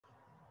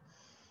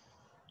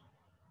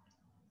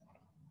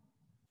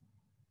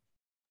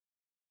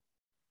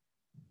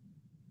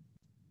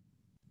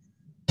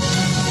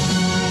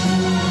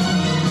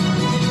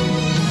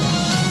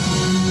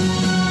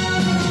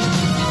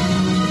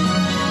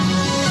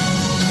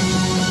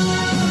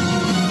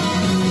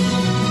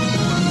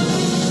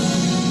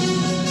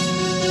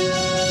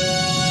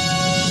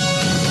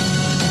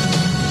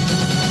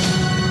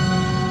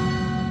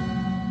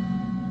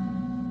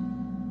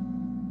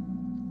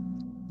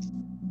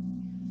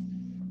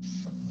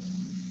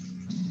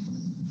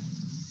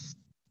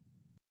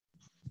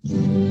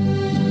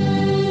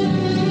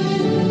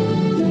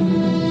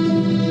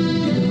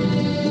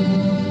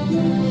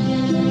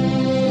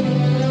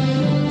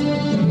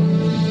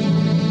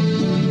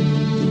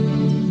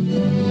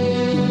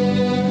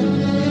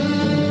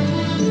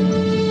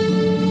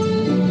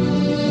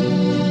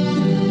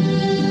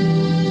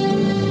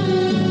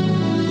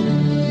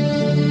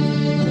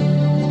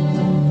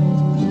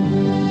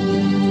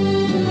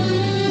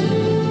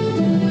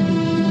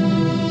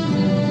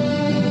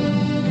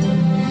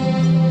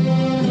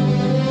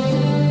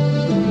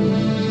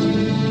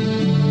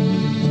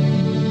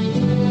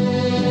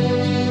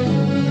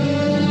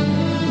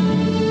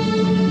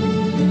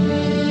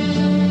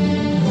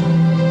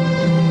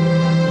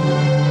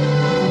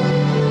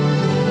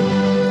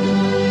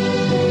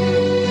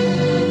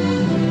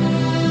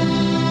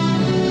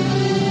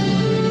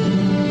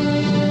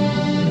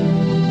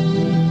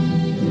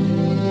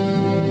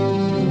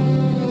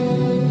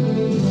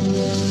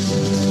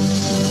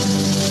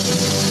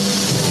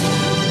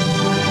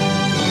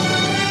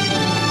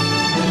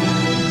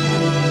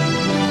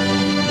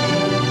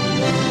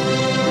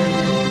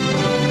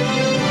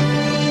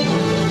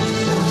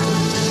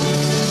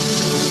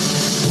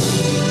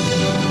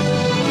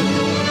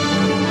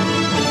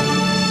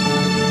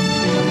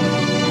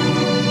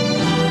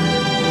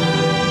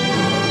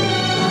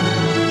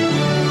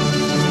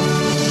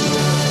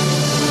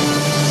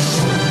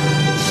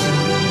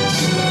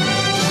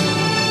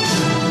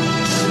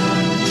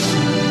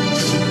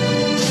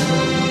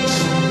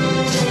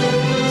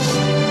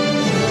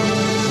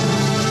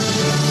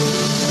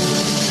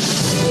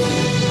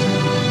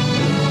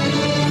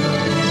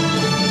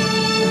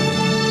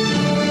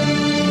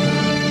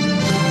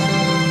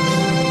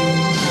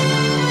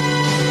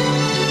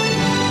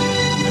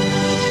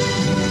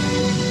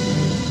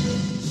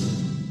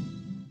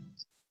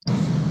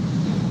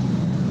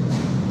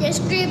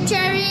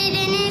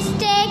reading is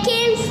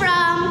taken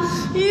from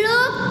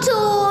Luke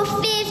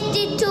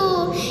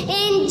 2:52.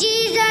 In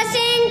Jesus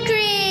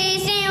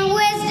increase in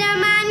wisdom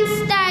and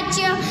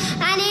stature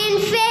and in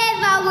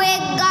favor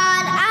with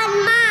God and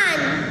man.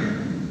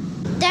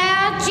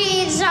 Dear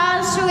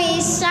Jesus, we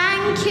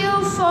thank you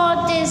for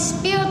this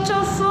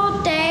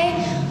beautiful day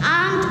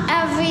and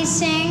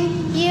everything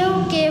you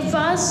give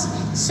us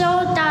so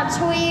that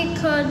we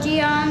could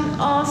yearn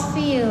of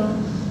you.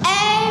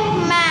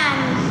 Amen.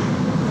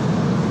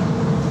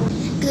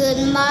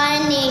 Good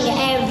morning,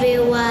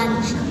 everyone.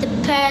 The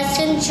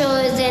person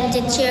chosen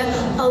to chair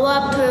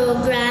our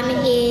program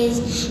is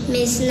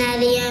Miss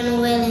Nadian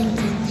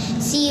Wellington.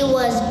 She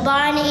was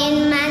born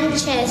in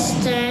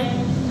Manchester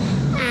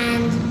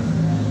and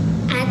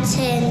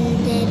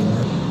attended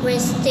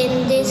West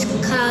Indies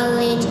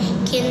College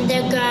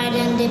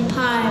Kindergarten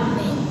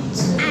Department.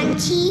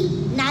 Auntie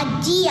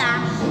Nadia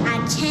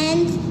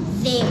attends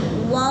the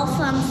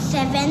Waltham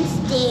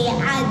Seventh-day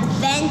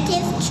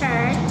Adventist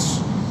Church.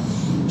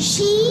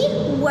 She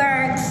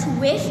works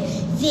with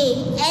the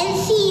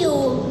NCU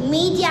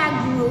Media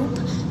Group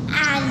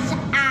as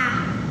a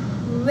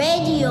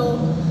radio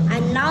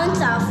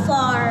announcer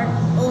for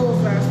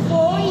over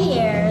 4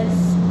 years.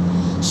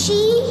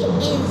 She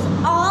is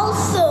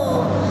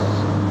also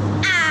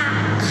a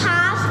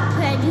cast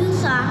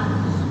producer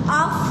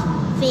of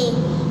the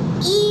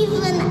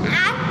Even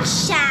a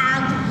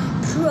Child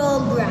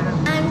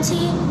program.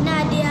 Auntie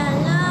Nadia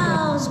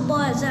loves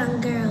boys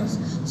and girls,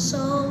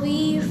 so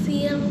we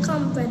feel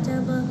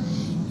comfortable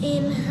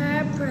in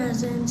her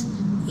presence,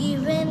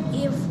 even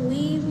if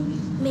we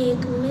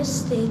make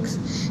mistakes.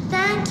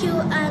 Thank you,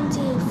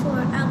 Auntie, for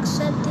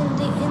accepting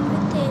the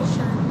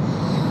invitation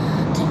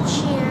to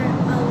chair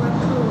our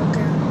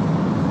program.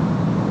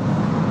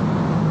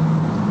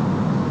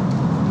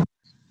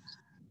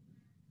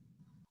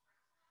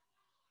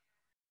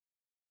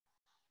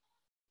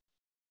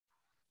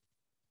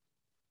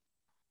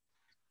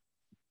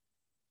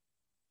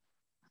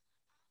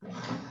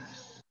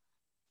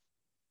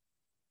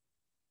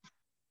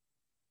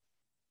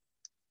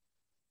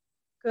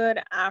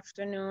 Good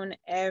afternoon,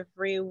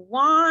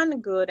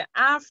 everyone. Good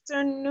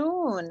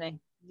afternoon.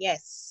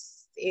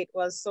 Yes, it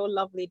was so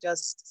lovely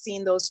just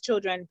seeing those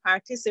children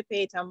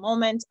participate a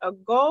moment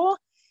ago.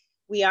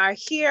 We are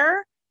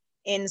here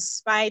in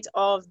spite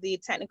of the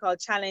technical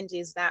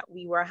challenges that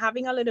we were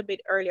having a little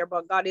bit earlier,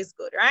 but God is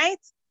good,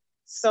 right?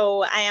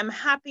 So I am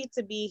happy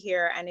to be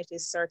here, and it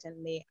is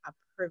certainly a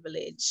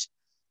privilege.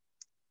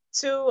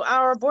 To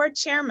our board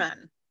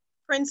chairman,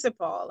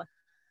 principal,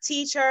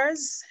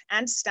 teachers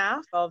and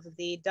staff of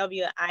the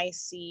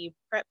WIC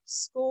Prep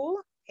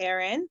School,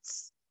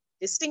 parents,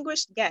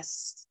 distinguished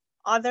guests,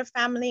 other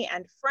family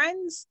and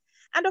friends,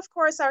 and of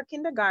course our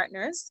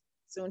kindergartners,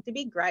 soon to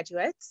be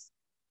graduates,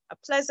 a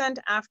pleasant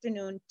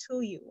afternoon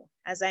to you.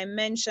 As I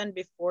mentioned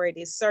before, it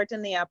is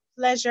certainly a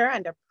pleasure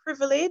and a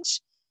privilege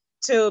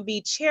to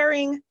be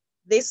chairing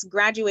this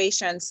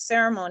graduation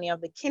ceremony of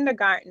the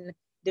kindergarten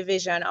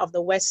division of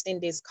the West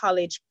Indies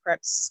College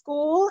Prep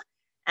School.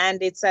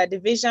 And it's a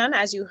division,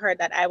 as you heard,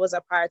 that I was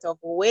a part of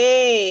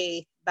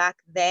way back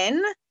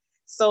then.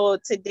 So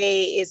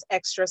today is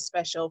extra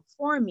special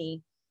for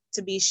me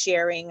to be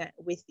sharing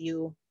with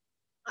you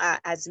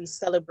as we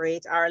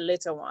celebrate our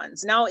little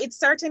ones. Now, it's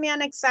certainly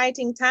an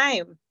exciting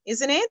time,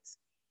 isn't it?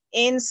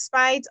 In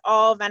spite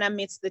of and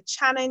amidst the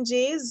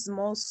challenges,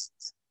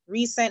 most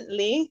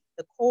recently,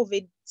 the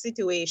COVID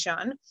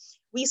situation,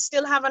 we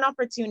still have an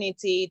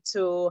opportunity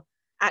to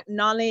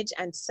acknowledge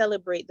and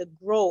celebrate the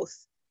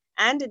growth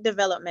and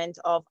development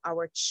of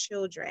our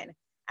children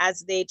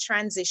as they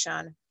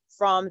transition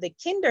from the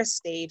kinder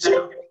stage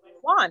to grade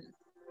 1.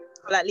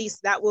 Well, at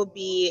least that will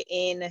be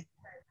in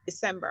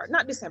September.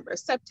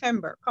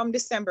 Come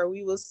December,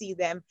 we will see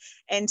them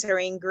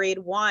entering grade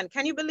 1.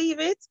 Can you believe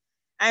it?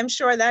 I'm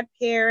sure that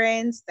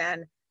parents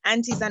and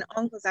aunties and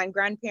uncles and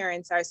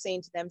grandparents are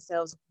saying to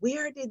themselves,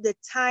 where did the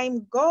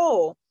time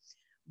go?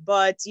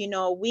 But, you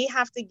know, we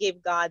have to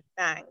give God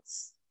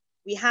thanks.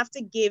 We have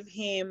to give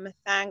him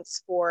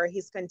thanks for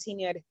his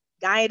continued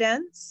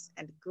guidance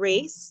and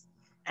grace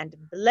and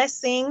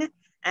blessing.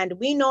 And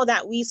we know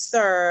that we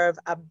serve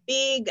a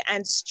big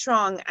and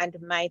strong and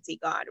mighty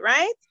God,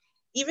 right?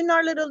 Even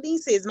our little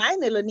nieces, my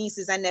little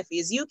nieces and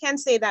nephews, you can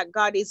say that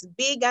God is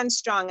big and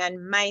strong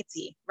and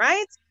mighty,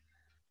 right?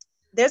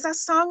 There's a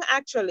song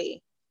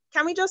actually.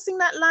 Can we just sing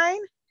that line?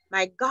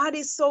 My God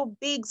is so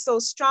big, so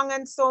strong,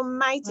 and so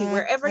mighty,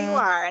 wherever you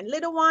are. And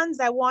little ones,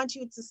 I want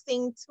you to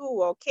sing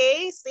too,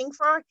 okay? Sing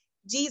for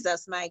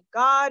Jesus. My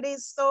God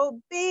is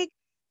so big,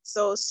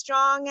 so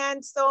strong,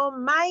 and so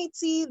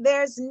mighty.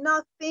 There's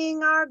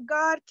nothing our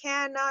God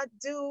cannot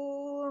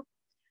do.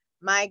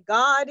 My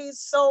God is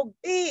so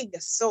big,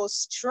 so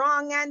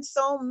strong, and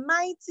so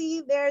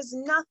mighty. There's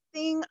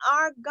nothing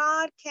our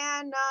God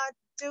cannot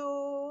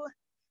do.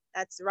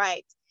 That's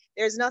right.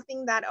 There's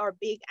nothing that our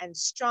big and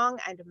strong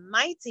and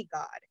mighty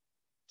God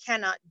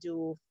cannot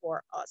do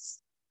for us.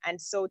 And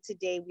so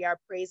today we are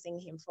praising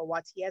him for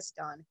what he has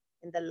done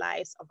in the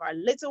lives of our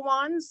little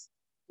ones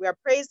We are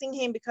praising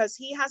him because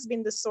he has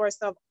been the source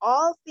of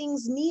all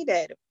things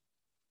needed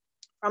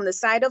from the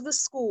side of the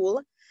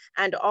school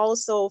and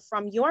also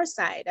from your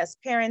side as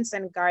parents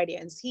and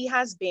guardians. He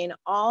has been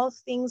all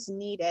things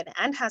needed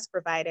and has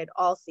provided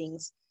all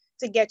things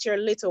to get your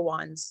little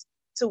ones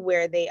to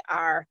where they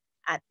are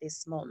at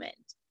this moment.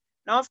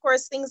 Now, of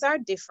course, things are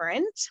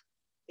different.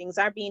 Things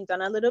are being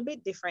done a little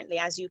bit differently.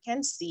 As you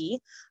can see,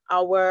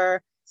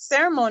 our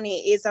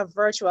ceremony is a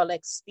virtual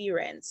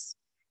experience.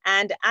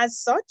 And as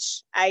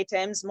such,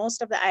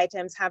 most of the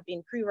items have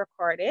been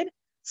pre-recorded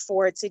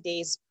for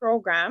today's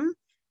program.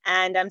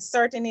 And I'm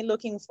certainly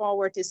looking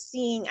forward to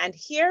seeing and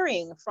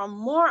hearing from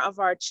more of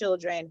our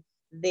children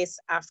this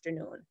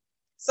afternoon.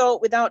 So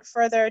without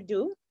further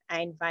ado,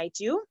 I invite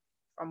you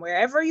from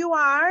wherever you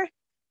are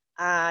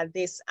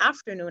this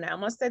afternoon, I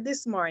almost said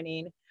this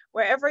morning,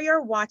 wherever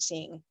you're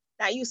watching,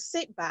 that you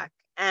sit back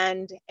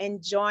and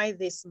enjoy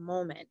this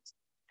moment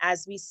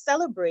as we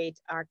celebrate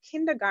our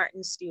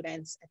kindergarten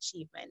students'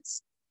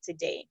 achievements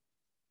today.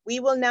 We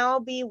will now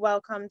be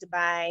welcomed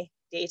by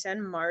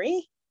Dayton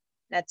Murray,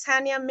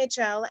 Natania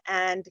Mitchell,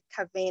 and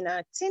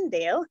Kavena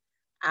Tyndale,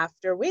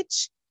 after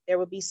which there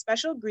will be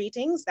special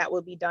greetings that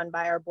will be done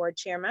by our board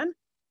chairman,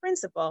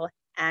 principal,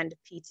 and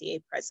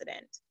PTA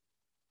president.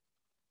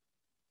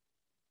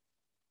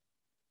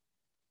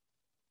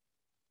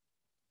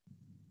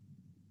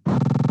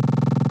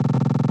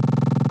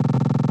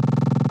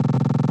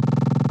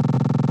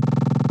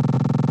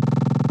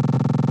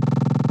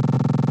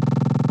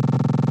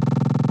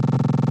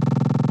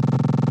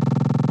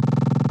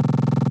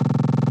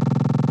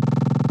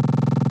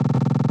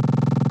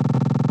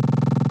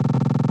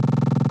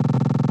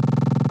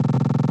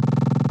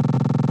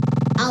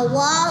 A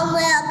warm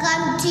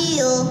welcome to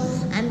you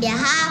on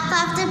behalf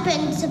of the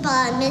principal,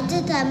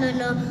 Mr.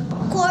 Terminal,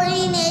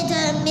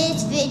 coordinator,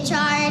 Ms.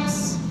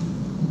 Richards,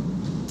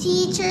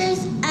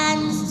 teachers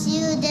and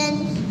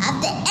students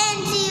of the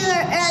NCU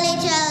Early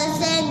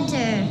Childhood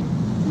Center,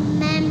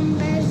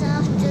 members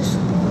of the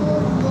school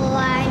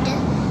board,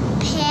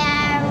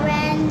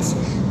 parents,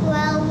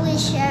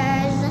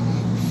 well-wishers,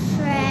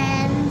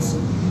 friends,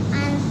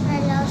 and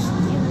fellow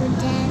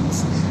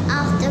students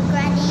of the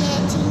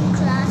graduating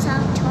class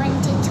of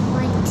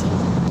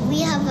 2020. We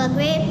have a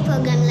great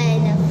program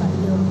lined up for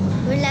you.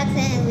 Relax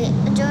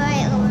and enjoy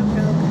our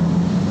program.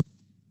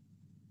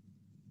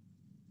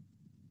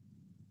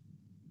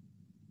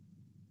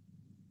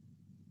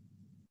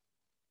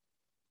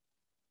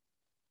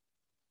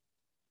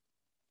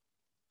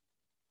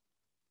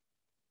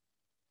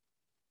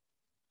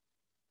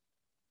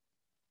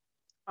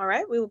 All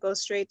right, we will go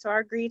straight to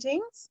our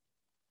greetings.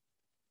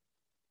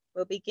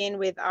 We'll begin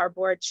with our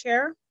board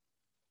chairperson,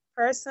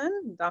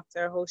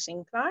 Dr.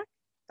 Hoshin Clark,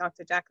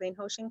 Dr. Jacqueline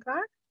Hoshin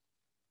Clark.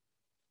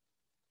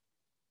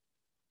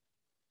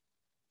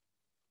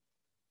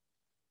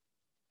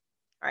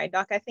 All right,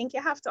 Doc, I think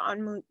you have to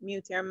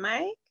unmute your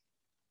mic.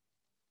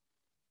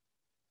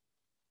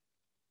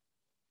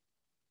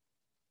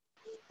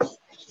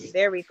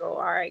 There we go.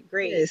 All right,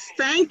 great. Yes,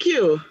 thank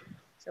you.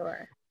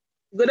 Sure.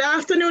 Good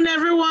afternoon,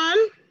 everyone,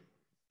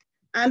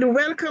 and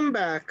welcome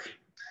back.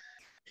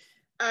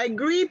 I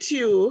greet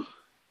you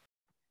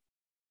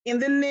in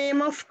the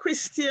name of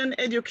Christian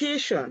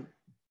education.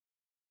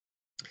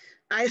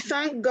 I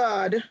thank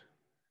God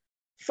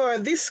for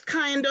this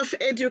kind of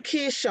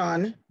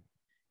education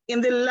in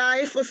the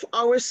life of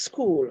our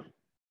school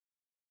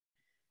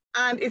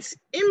and its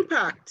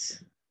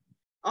impact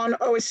on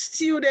our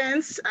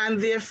students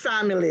and their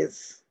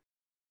families.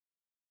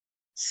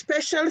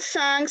 Special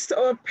thanks to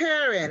our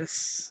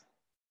parents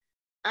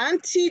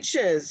and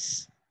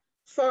teachers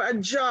for a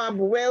job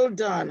well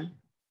done.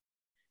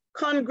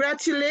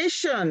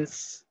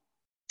 Congratulations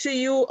to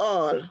you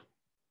all.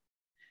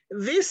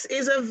 This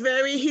is a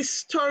very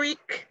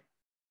historic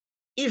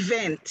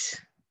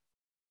event.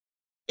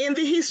 In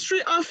the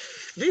history of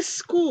this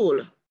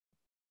school,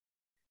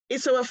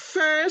 it's our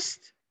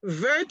first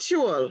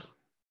virtual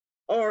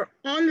or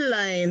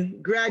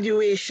online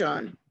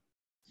graduation.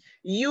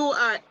 You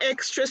are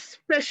extra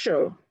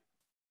special.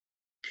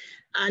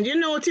 And you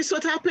notice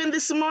what happened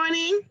this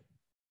morning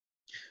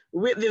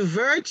with the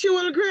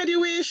virtual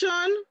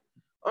graduation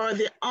or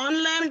the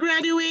online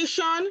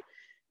graduation?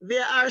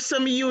 There are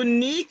some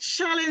unique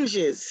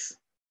challenges.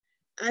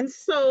 And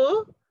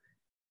so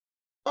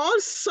all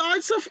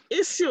sorts of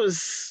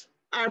issues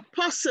are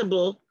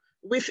possible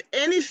with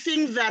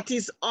anything that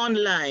is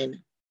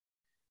online,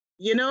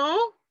 you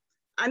know?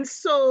 And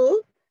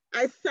so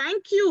I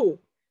thank you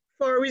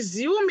for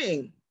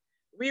resuming.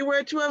 We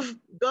were to have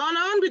gone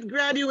on with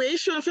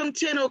graduation from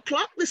 10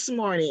 o'clock this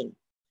morning.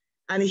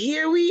 And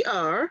here we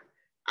are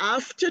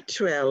after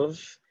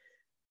 12,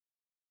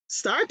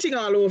 starting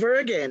all over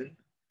again.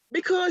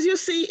 Because you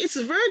see, it's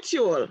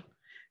virtual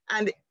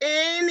and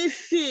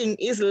anything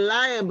is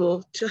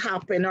liable to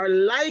happen or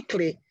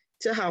likely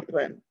to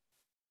happen.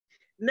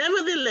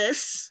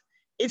 Nevertheless,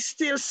 it's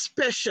still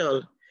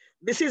special.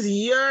 This is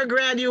your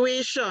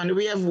graduation.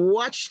 We have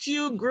watched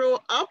you grow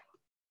up.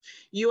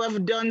 You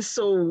have done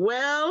so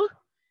well.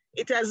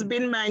 It has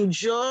been my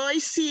joy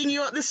seeing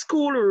you at the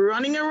school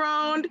running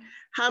around,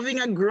 having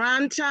a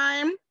grand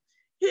time.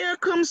 Here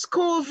comes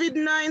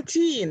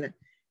COVID-19,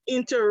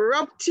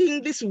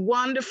 interrupting this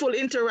wonderful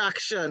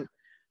interaction.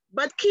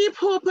 But keep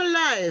hope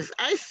alive.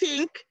 I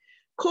think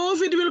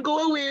COVID will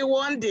go away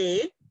one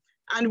day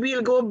and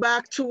we'll go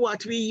back to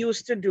what we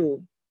used to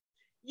do.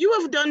 You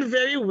have done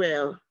very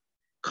well.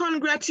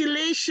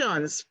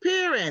 Congratulations,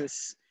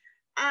 parents.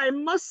 I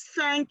must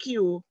thank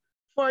you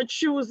for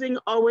choosing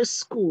our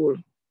school.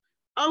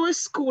 Our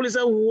school is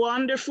a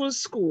wonderful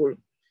school.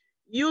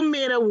 You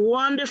made a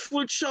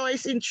wonderful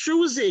choice in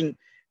choosing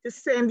to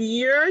send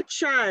your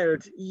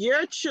child,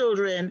 your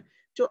children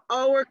to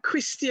our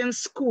Christian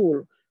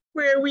school,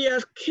 where we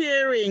have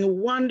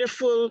caring,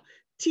 wonderful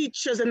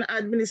teachers and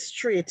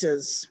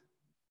administrators.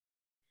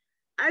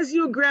 As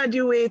you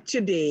graduate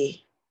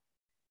today,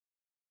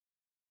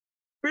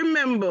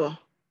 remember,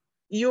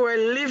 you are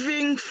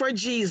living for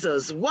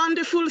Jesus.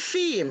 Wonderful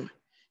theme.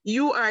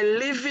 You are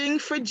living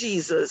for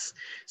Jesus.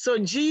 So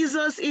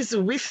Jesus is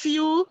with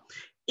you,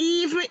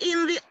 even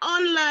in the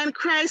online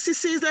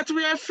crises that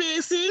we are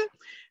facing.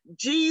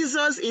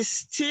 Jesus is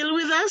still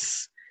with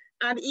us,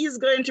 and he's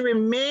going to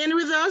remain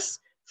with us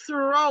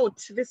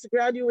throughout this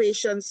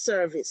graduation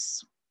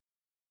service.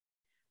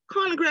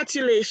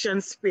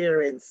 Congratulations,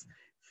 parents.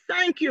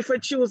 Thank you for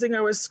choosing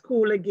our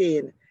school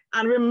again.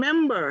 And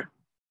remember,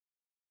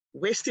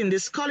 West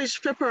Indies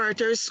College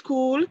Preparatory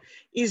School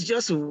is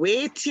just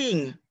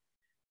waiting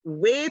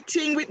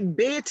with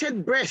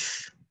bated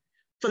breath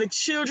for the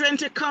children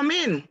to come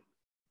in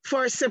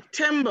for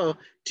September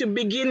to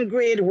begin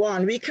grade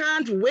 1. We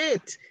can't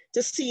wait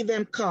to see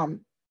them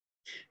come.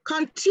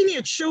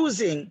 Continue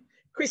choosing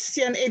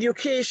Christian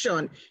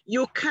education.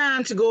 You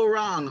can't go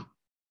wrong.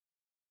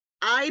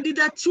 I did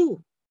that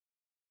too.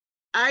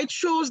 I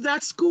chose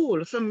that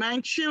school for my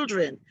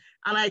children,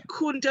 and I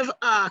couldn't have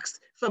asked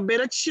for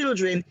better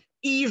children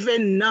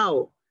even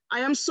now. I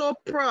am so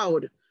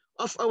proud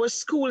of our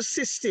school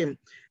system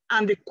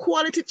and the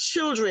quality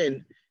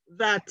children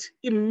that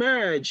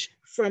emerge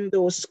from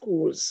those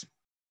schools.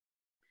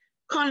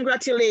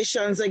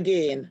 Congratulations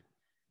again.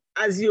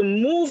 As you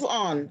move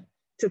on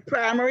to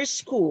primary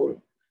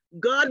school,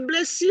 God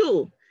bless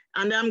you.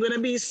 And I'm going to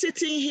be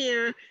sitting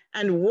here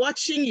and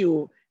watching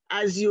you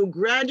as you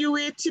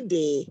graduate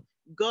today.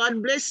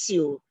 God bless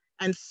you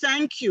and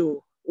thank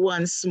you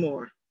once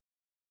more.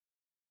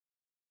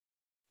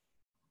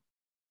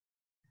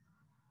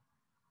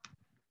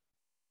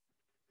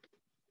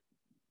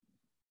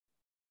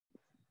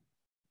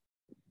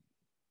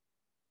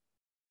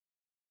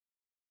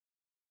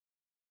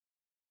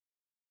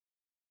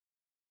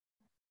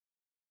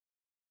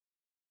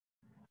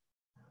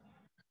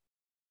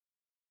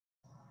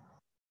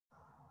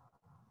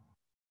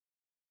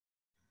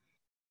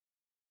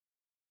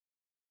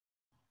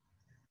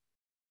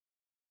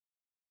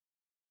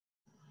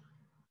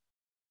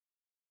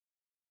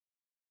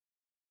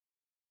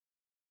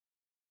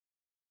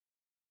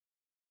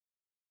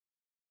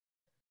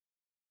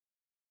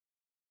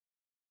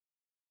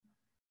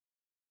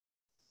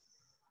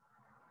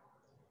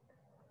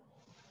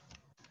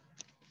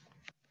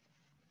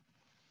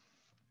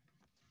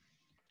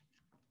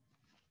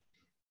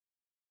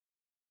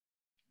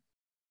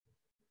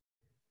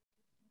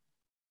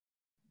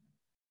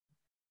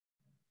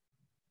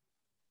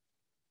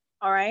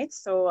 All right,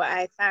 so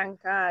I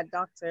thank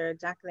Dr.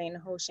 Jacqueline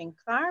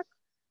Hoshin-Clark,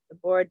 the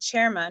board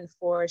chairman,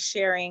 for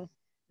sharing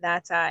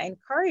that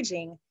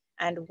encouraging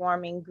and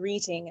warming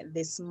greeting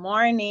this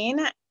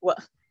morning. Well,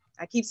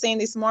 I keep saying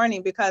this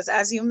morning because,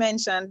 as you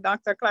mentioned,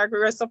 Dr. Clark, we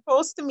were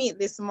supposed to meet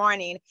this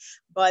morning,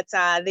 but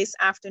this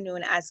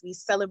afternoon as we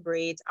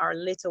celebrate our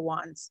little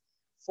ones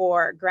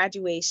for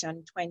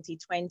graduation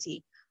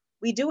 2020.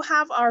 We do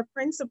have our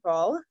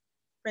principal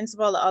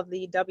of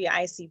the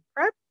WIC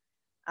Prep,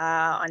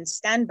 on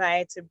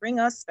standby to bring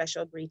us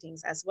special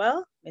greetings as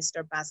well,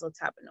 Mr. Basil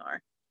Tabanor.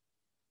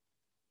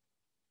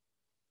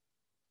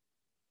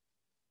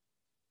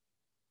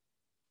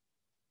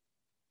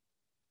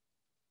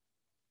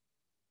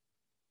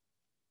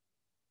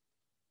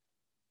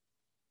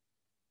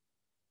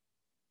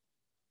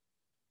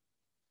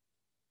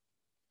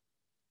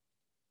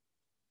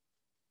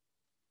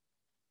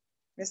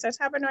 Mr.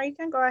 Tabanor, you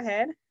can go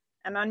ahead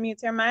and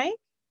unmute your mic.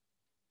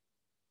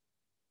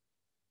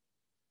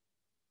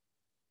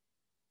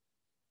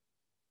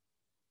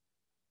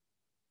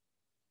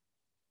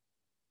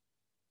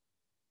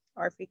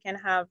 Or if we can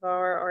have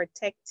our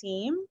tech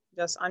team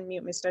just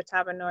unmute Mr.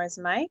 Tabanor's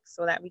mic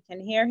so that we can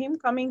hear him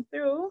coming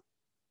through.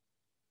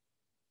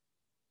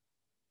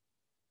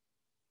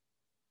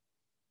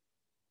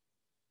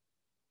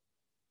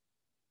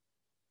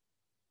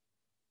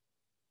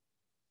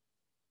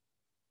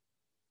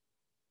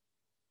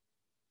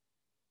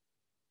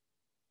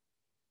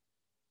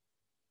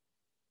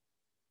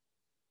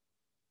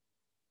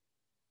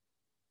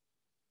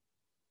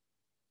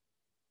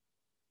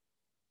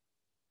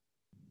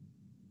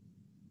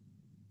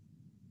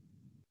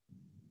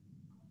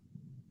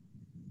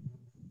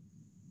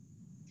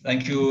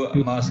 Thank you,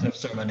 Master of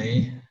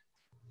Ceremony.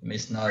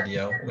 Miss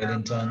Nadia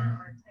Wellington.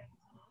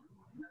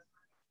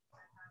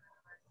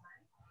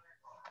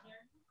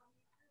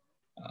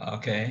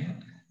 Okay.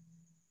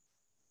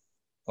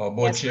 Our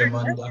board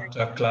chairman,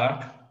 Dr.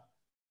 Clark.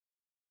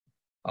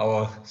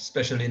 Our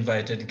special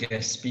invited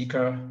guest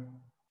speaker,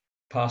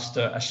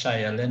 Pastor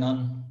Ashaya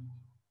Lennon.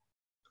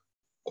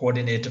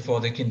 Coordinator for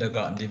the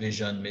kindergarten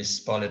division, Miss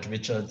Paulette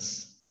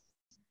Richards.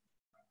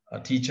 Our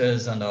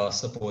teachers and our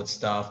support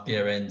staff,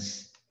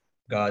 parents,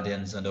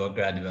 guardians, and our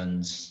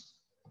graduates.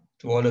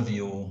 To all of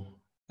you,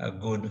 a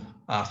good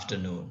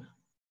afternoon.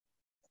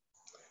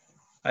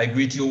 I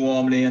greet you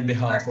warmly on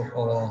behalf of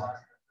our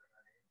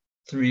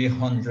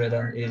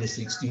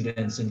 386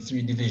 students in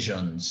 3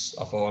 divisions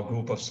of our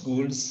group of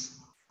schools,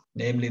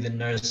 namely the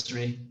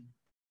nursery,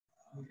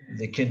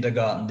 the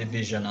kindergarten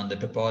division, and the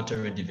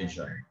preparatory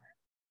division.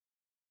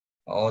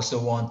 I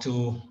also want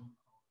to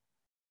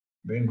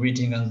bring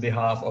greeting on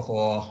behalf of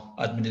our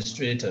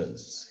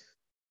administrators.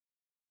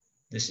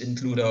 This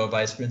includes our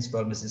Vice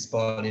Principal, Mrs.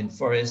 Pauline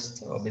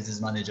Forrest, our Business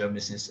Manager,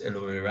 Mrs.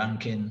 Eloy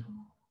Rankin,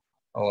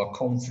 our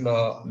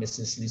counselor,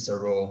 Mrs. Lisa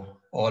Rowe,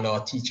 all our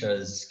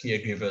teachers,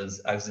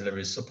 caregivers,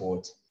 auxiliary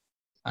support,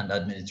 and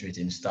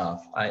administrative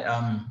staff. I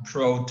am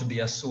proud to be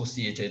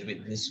associated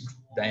with this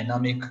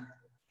dynamic,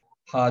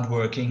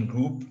 hardworking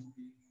group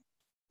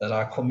that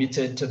are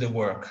committed to the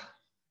work,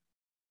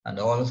 and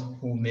all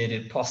who made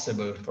it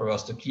possible for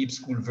us to keep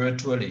school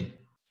virtually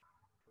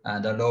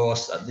and allow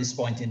us at this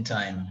point in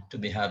time to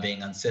be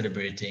having and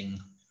celebrating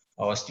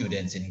our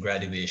students in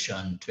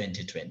graduation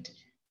 2020.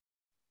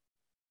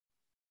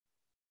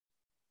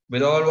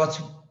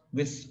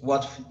 With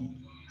what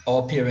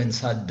our parents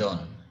had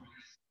done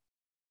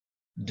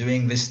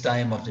during this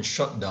time of the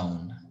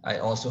shutdown, I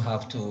also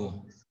have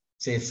to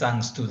say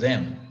thanks to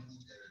them.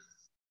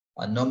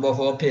 A number of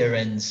our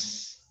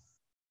parents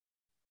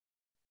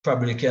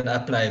probably can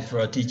apply for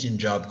a teaching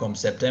job come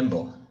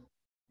September,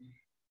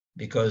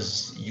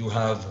 because you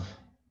have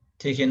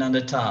taken on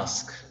the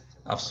task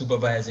of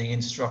supervising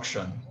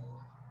instruction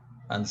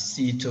and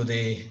see to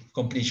the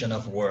completion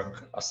of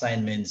work,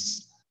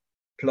 assignments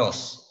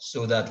plus,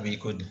 so that we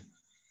could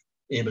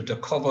able to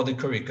cover the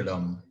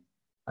curriculum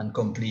and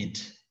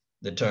complete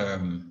the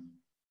term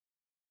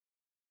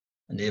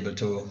and able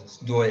to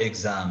do our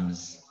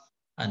exams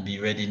and be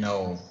ready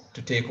now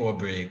to take our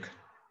break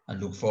and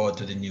look forward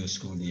to the new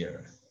school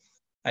year.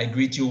 I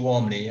greet you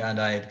warmly, and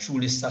I am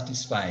truly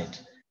satisfied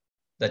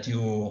that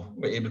you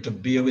were able to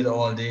bear with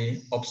all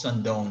the ups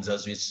and downs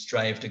as we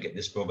strive to get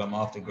this program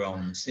off the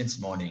ground since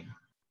morning.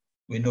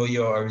 We know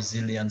you're a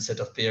resilient set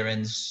of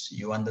parents.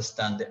 You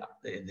understand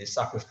the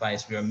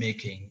sacrifice we are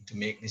making to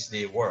make this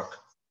day work.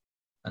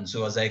 And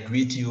so as I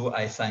greet you,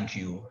 I thank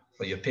you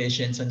for your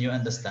patience and your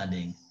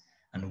understanding,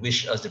 and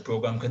wish as the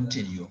program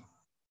continue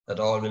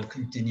that all will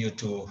continue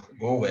to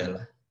go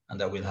well and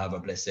that we'll have a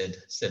blessed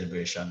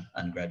celebration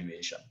and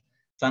graduation.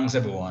 Thanks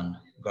everyone.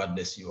 God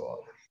bless you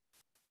all.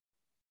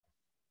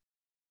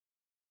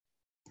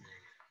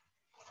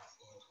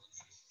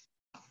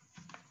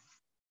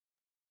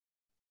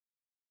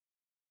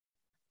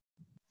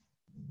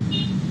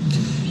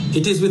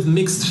 It is with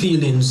mixed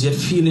feelings, yet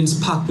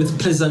feelings packed with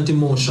pleasant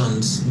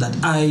emotions, that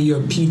I,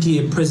 your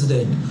PTA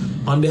President,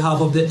 on behalf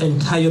of the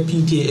entire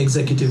PTA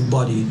Executive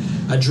Body,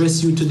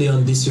 address you today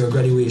on this your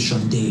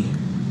graduation day.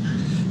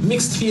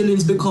 Mixed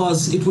feelings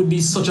because it would be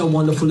such a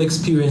wonderful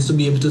experience to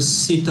be able to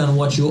sit and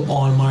watch you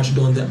all march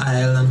down the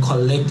aisle and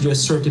collect your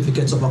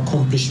certificates of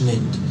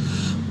accomplishment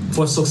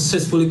for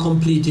successfully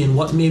completing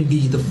what may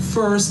be the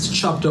first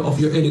chapter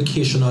of your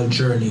educational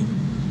journey.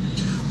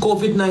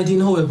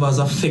 COVID-19, however, has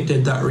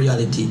affected that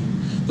reality,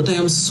 but I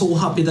am so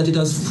happy that it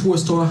has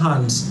forced our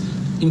hands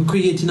in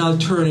creating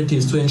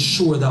alternatives to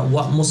ensure that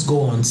what must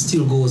go on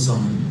still goes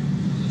on.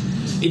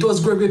 It was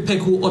Gregory Peck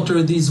who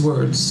uttered these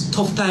words: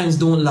 tough times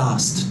don't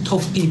last,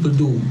 tough people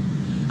do.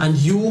 And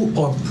you,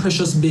 our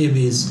precious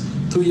babies,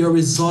 through your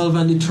resolve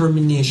and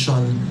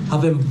determination,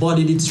 have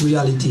embodied its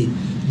reality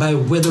by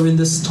weathering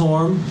the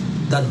storm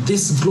that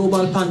this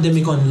global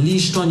pandemic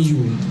unleashed on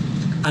you,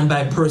 and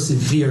by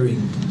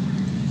persevering.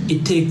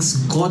 It takes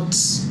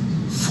guts,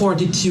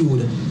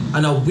 fortitude,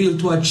 and a will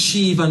to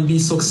achieve and be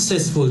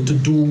successful to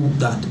do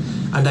that,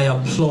 and I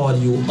applaud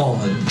you all.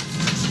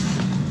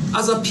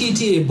 As a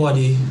PTA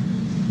body,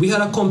 we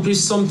had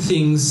accomplished some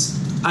things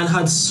and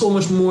had so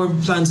much more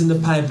plans in the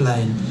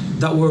pipeline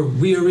that were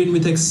rearing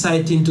with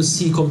exciting to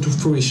see come to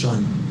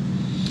fruition.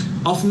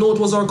 Of note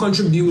was our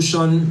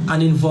contribution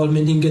and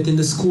involvement in getting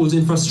the school's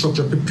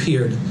infrastructure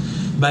prepared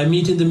by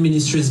meeting the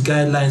ministry's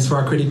guidelines for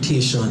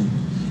accreditation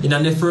in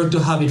an effort to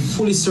have it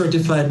fully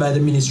certified by the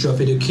Ministry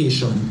of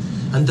Education,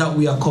 and that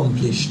we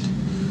accomplished.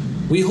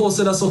 We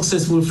hosted a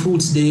successful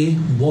Fruits Day,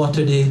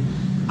 Water Day,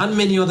 and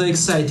many other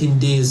exciting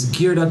days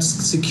geared at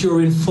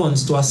securing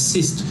funds to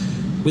assist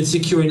with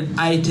securing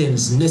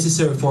items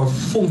necessary for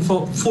full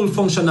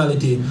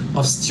functionality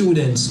of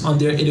students on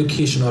their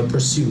educational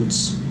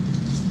pursuits.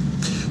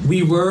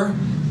 We were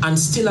and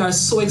still are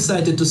so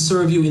excited to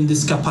serve you in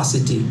this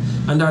capacity,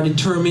 and are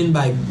determined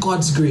by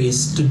God's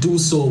grace to do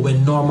so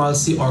when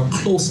normalcy or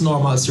close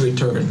normalcy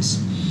returns.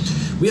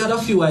 We had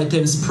a few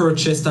items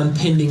purchased and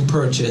pending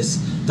purchase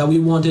that we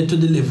wanted to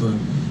deliver,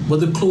 but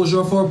the closure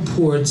of our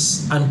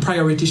ports and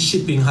priority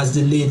shipping has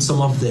delayed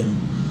some of them.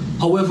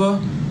 However,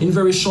 in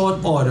very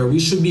short order, we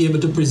should be able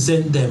to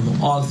present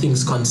them, all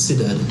things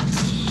considered.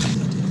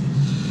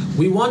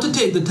 We want to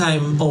take the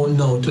time out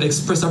now to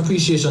express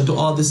appreciation to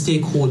all the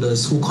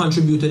stakeholders who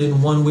contributed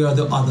in one way or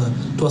the other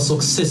to a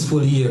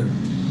successful year,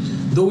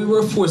 though we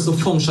were forced to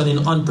function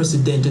in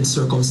unprecedented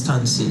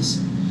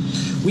circumstances.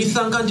 We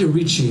thank Auntie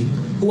Richie,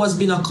 who has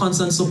been a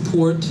constant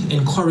support,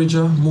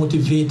 encourager,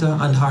 motivator,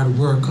 and hard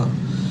worker,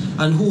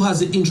 and who has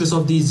the interests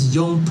of these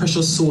young,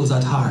 precious souls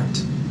at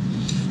heart.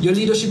 Your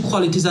leadership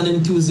qualities and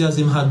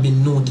enthusiasm have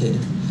been noted,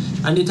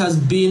 and it has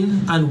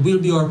been and will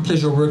be our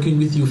pleasure working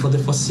with you for the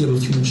foreseeable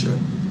future.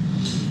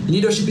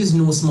 Leadership is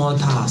no small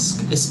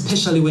task,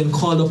 especially when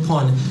called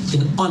upon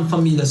in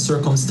unfamiliar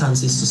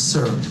circumstances to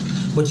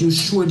serve, but you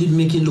sure did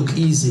make it look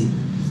easy.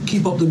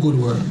 Keep up the good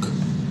work.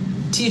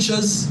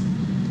 Teachers,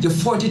 your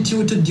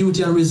fortitude to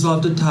duty and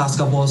resolve to task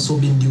have also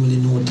been duly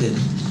noted.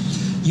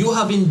 You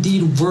have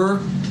indeed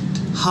worked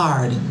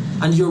hard,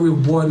 and your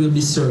reward will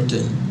be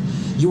certain.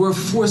 You were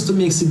forced to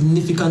make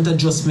significant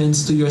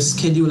adjustments to your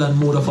schedule and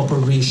mode of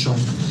operation,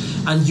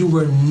 and you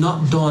were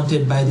not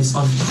daunted by this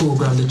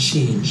unprogrammed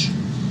change.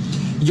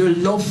 Your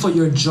love for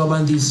your job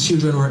and these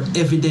children were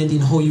evident in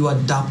how you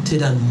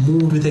adapted and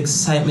moved with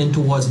excitement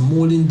towards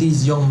molding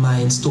these young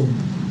minds to.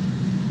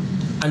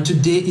 And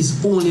today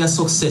is only a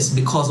success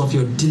because of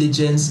your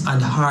diligence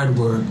and hard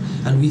work,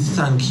 and we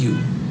thank you.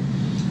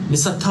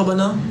 Mr.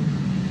 Tabana,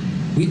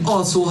 we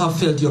also have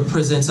felt your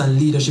presence and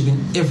leadership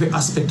in every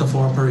aspect of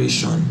our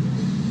operation.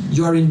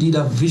 You are indeed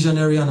a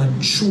visionary and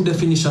a true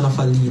definition of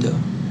a leader.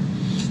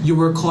 You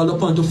were called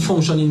upon to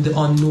function in the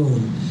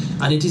unknown,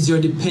 and it is your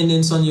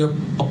dependence on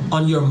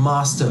your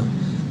master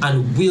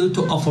and will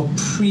to offer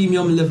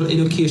premium level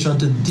education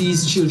to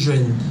these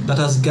children that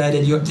has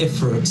guided your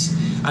efforts,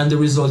 and the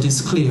result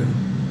is clear.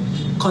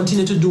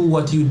 Continue to do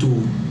what you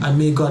do, and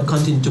may God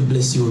continue to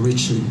bless you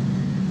richly.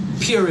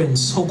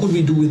 Parents, how could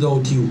we do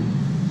without you?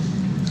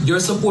 Your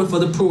support for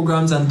the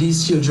programs and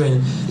these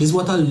children is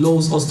what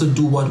allows us to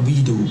do what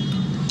we do.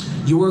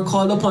 You were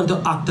called upon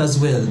to act as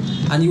well,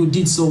 and you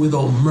did so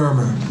without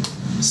murmur.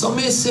 Some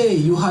may say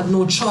you had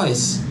no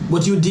choice,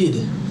 but you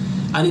did.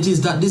 And it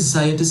is that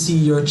desire to see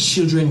your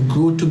children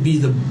grow to be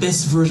the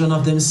best version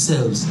of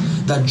themselves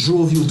that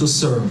drove you to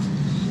serve.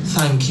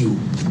 Thank you.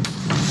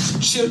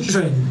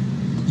 Children,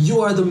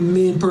 you are the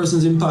main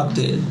persons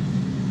impacted.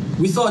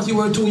 We thought you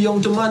were too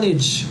young to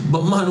manage,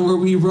 but man, were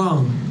we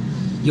wrong.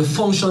 You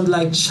functioned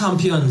like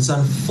champions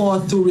and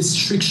fought through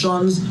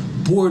restrictions,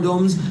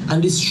 boredoms,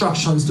 and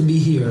distractions to be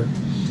here.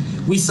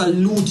 We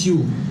salute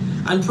you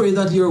and pray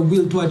that your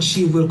will to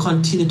achieve will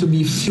continue to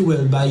be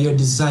fueled by your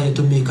desire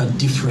to make a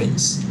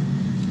difference.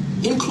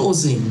 In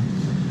closing,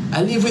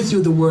 I leave with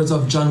you the words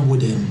of John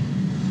Wooden.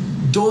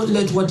 Don't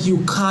let what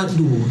you can't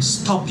do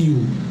stop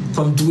you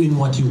from doing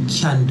what you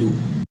can do.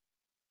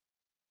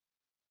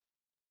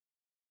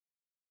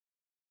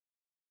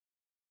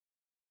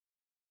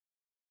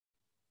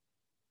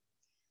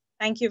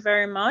 Thank you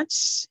very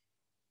much,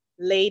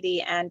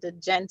 lady and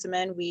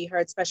gentlemen. We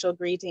heard special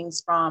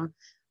greetings from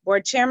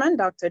Board Chairman,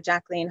 Dr.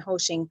 Jacqueline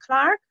Hoshing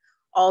Clark,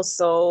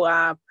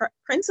 also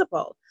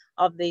Principal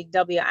of the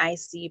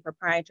WIC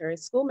Preparatory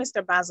School,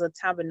 Mr. Basil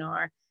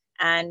Tabanor,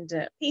 and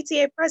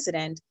PTA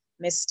President,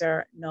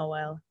 Mr.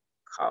 Noel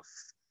Cuff.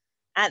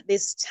 At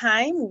this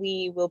time,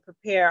 we will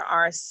prepare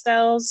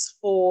ourselves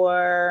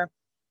for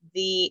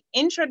the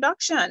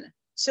introduction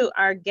to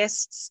our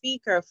guest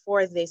speaker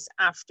for this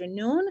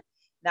afternoon.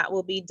 That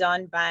will be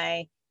done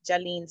by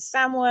Jalene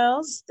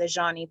Samuels,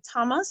 Dejani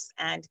Thomas,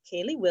 and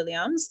Kaylee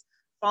Williams,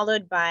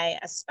 followed by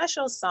a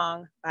special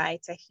song by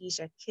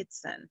Tahisha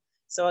Kitson.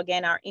 So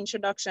again, our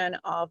introduction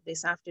of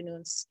this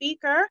afternoon's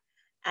speaker,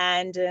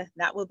 and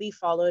that will be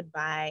followed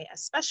by a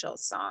special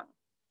song.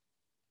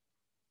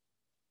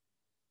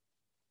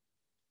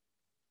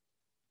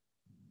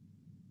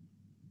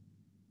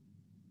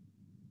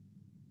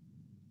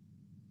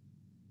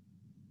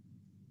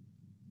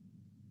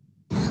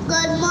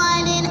 Good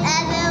morning,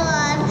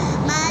 everyone.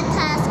 My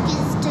task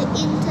is to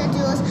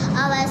introduce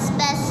our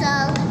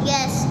special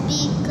guest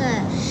speaker.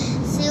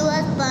 She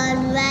was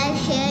born right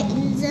here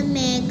in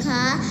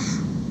Jamaica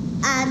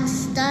and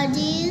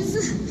studies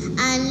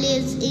and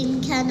lives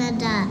in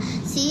Canada.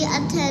 She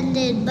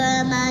attended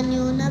Burman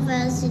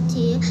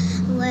University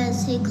where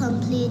she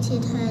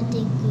completed her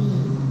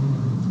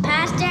degree.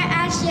 Pastor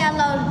Ashia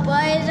loves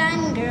boys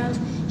and girls.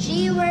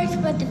 She works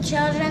with the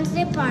children's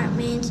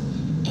department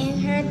in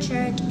her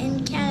church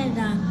in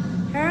Canada.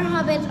 Her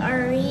hobbies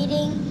are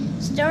reading,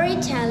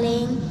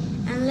 storytelling,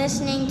 and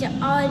listening to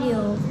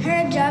audio.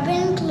 Her job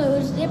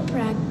includes the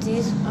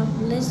practice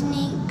of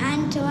listening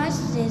and to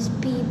assist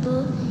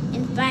people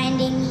in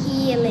finding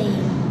healing.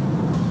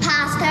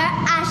 Pastor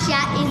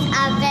Asha is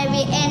a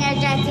very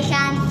energetic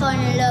and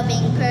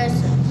fun-loving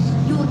person.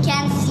 You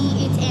can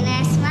see it in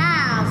her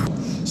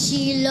smile.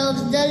 She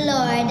loves the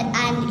Lord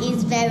and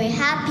is very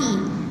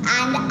happy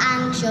and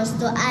anxious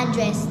to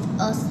address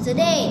us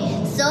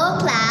today. So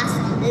class,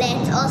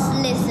 Let us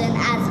listen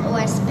as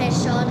our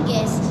special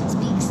guest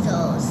speaks to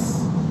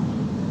us.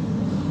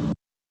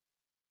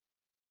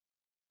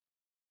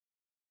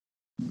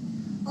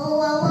 Oh,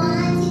 I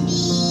want to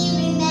be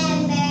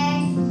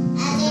remembered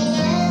as a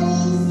girl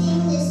who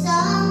sing the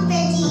song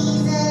for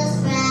Jesus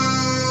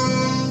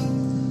Christ,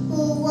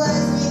 who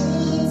was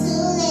willing to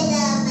lay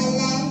down my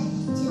life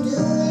to do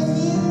His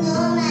will no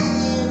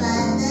matter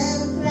what the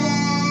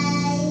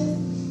price.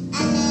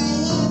 And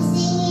I am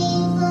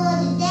singing for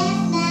the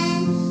deaf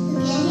man who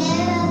can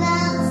hear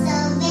about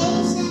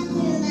salvation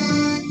through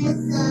my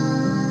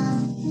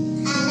song.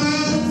 And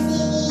I'm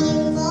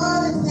singing for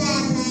the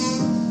blind man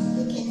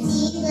who can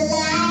see the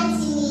light in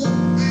me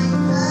and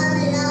come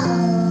along.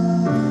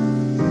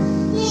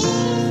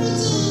 Live for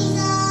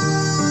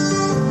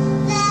Jesus,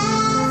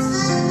 that's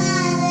what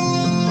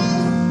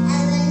matters.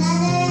 And when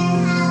other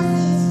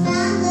houses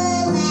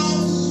crumble,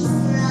 mighty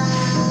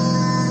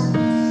strong.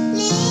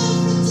 Live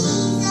for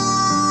Jesus,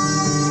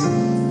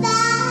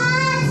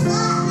 that's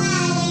what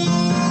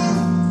matters.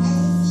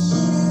 As you see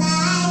the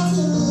light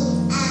in me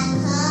and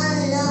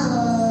come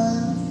along.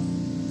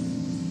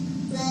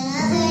 When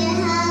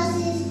other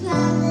houses crumble,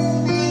 mighty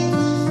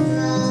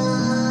strong.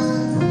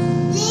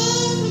 Live for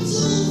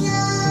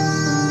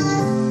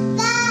Jesus, that's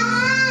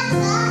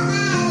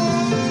what matters.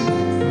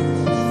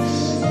 As you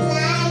see the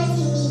light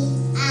in me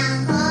and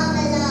come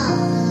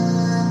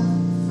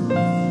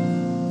along. Live for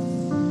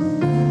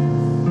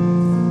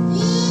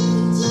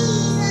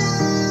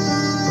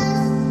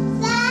Jesus,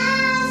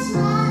 that's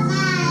what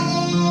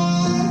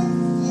matters.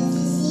 As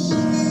you see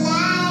the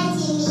light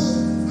in me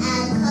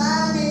and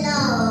come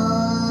along.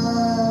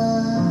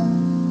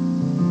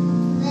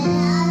 When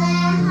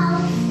other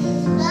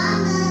houses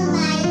crumble,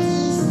 mighty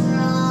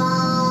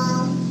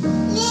strong.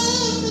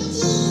 Live for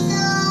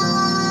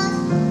Jesus,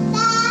 that's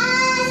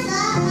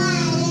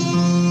what matters.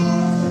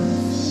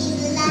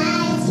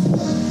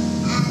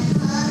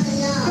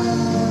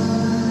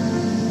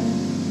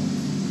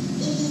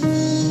 If you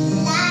see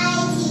the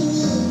light in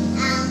me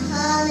and come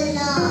along.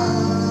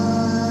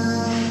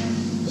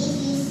 If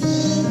you see the light in me and come along. If you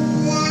see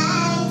the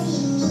light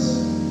in me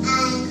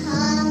and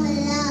come along.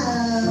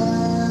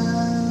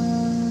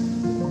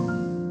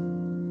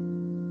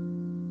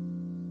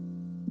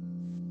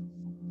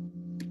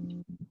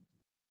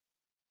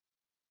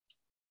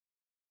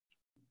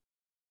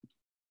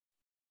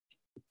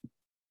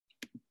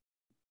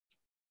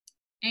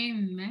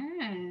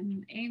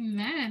 Amen.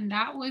 Amen.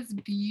 That was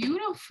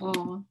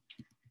beautiful.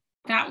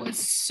 That was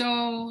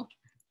so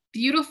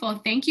beautiful.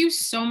 Thank you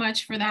so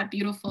much for that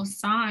beautiful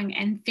song.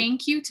 And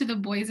thank you to the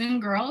boys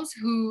and girls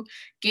who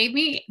gave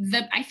me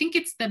I think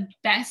it's the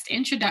best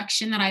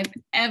introduction that I've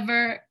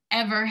ever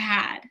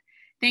had.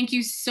 Thank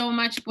you so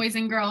much, boys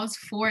and girls,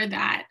 for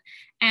that.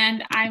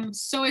 And I'm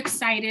so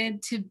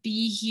excited to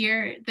be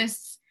here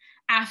this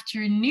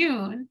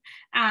afternoon.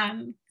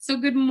 So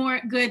good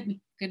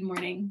morning,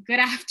 good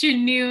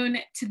afternoon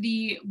to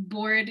the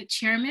board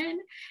chairman,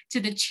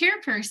 to the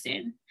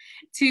chairperson,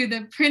 to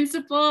the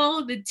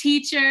principal, the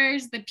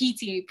teachers, the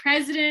PTA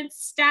president,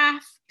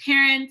 staff,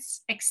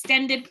 parents,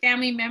 extended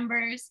family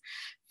members,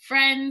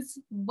 friends,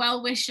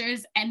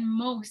 well-wishers, and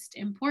most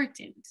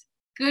important,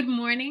 good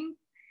morning,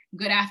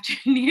 good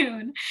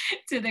afternoon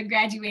to the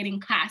graduating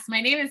class.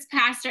 My name is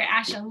Pastor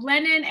Asha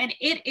Lennon, and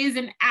it is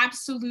an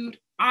absolute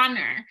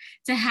honor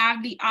to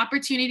have the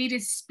opportunity to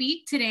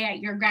speak today at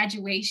your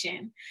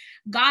graduation.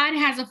 God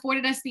has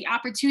afforded us the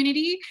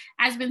opportunity,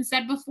 as been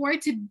said before,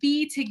 to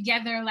be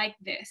together like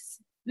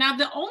this. Now,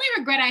 the only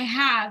regret I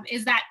have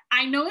is that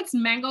I know it's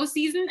mango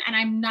season and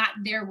I'm not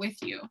there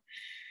with you.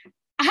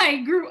 I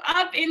grew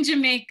up in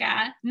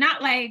Jamaica,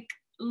 not like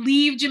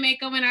leave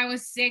Jamaica when I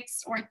was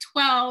 6 or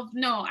 12.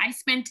 No, I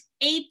spent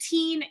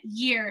 18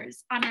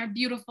 years on our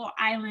beautiful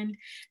island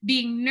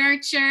being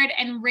nurtured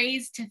and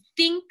raised to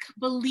think,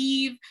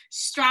 believe,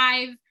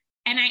 strive,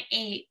 and I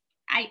ate.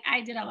 I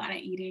did a lot of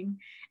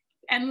eating.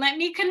 And let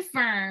me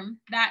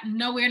confirm that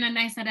nowhere na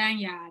nice than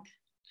yard.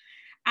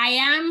 I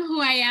am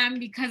who I am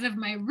because of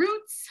my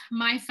roots,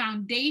 my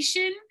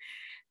foundation,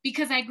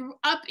 because I grew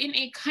up in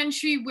a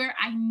country where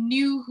I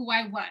knew who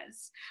I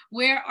was,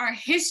 where our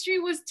history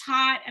was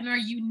taught and our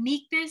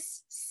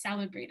uniqueness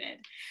celebrated.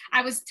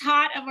 I was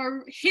taught of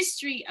a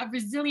history of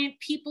resilient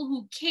people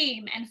who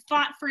came and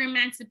fought for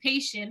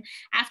emancipation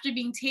after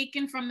being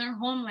taken from their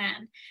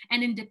homeland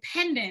and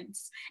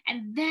independence,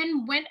 and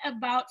then went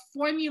about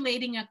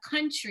formulating a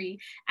country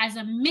as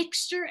a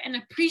mixture and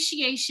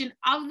appreciation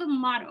of the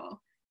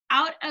motto,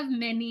 out of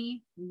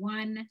many,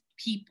 one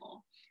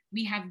people.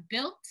 We have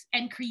built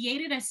and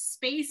created a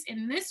space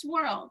in this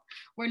world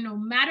where no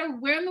matter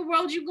where in the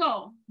world you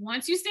go,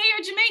 once you say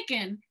you're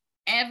Jamaican,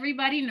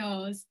 everybody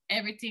knows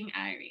everything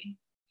Irie.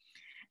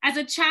 As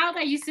a child,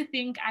 I used to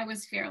think I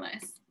was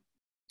fearless.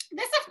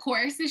 This, of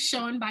course, is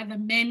shown by the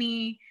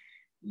many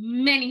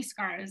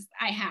scars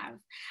I have.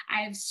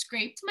 I've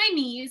scraped my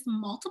knees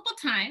multiple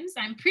times.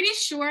 I'm pretty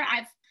sure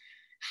I've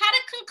had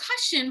a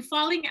concussion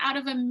falling out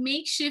of a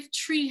makeshift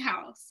tree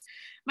house.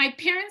 My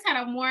parents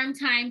had a warm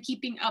time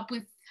keeping up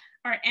with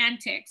our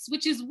antics,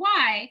 which is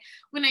why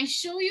when I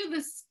show you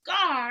the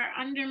scar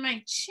under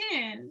my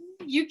chin,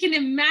 you can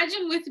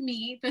imagine with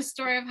me the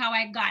story of how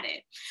I got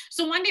it.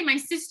 So one day my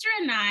sister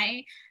and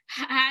I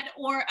had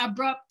our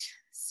abrupt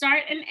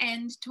start and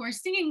end to our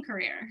singing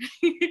career.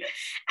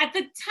 At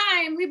the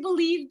time, we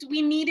believed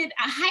we needed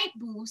a hype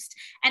boost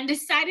and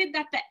decided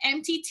that the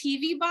empty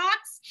TV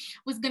box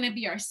was going to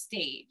be our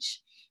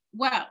stage.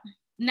 Well,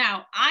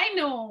 now I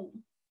know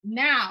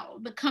now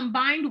the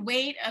combined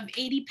weight of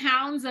 80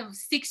 pounds of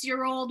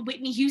 6-year-old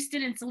Whitney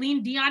Houston and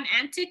Celine Dion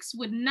antics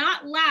would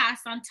not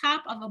last on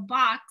top of a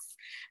box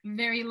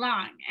very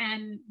long,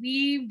 and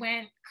we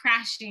went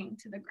crashing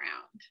to the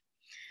ground.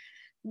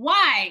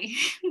 Why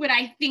would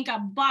I think a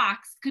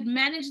box could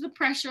manage the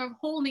pressure of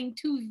holding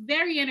two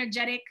very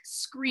energetic,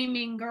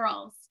 screaming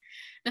girls?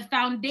 The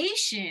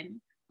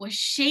foundation was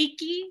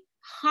shaky,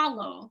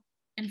 hollow,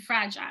 and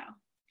fragile.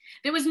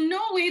 There was no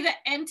way the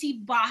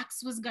empty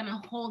box was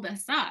gonna hold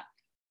us up.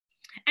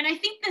 And I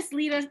think this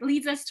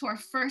leads us to our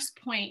first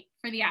point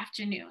for the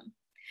afternoon.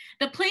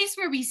 The place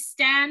where we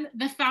stand,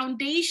 the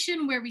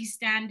foundation where we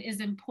stand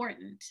is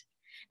important.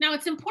 Now,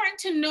 it's important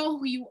to know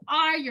who you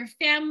are, your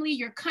family,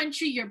 your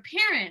country, your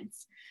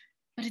parents,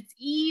 but it's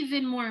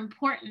even more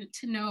important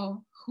to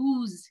know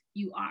whose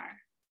you are.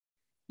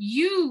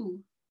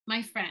 You,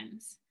 my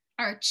friends,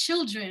 are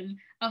children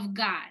of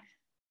God.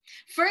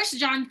 1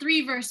 John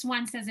 3 verse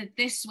 1 says it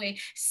this way: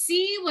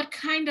 see what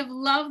kind of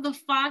love the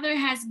Father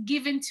has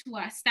given to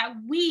us, that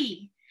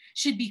we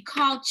should be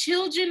called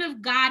children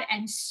of God,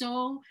 and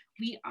so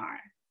we are.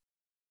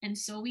 And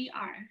so we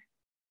are.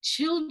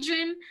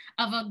 Children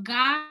of a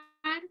God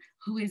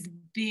who is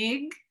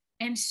big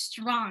and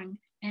strong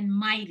and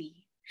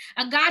mighty.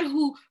 A God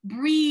who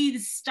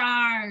breathes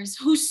stars,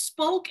 who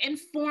spoke and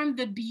formed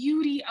the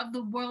beauty of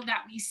the world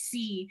that we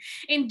see.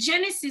 In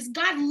Genesis,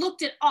 God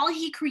looked at all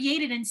he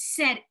created and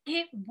said,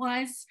 it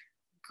was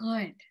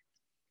good.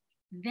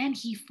 Then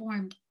he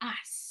formed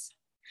us.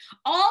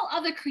 All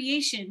other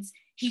creations,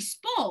 he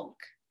spoke.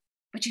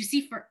 But you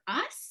see, for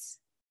us,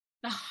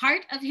 the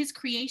heart of his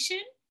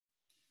creation,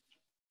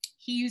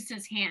 he used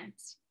his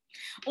hands.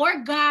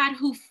 Or God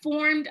who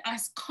formed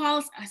us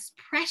calls us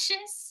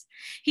precious.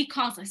 He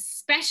calls us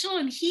special,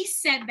 and he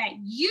said that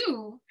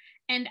you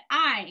and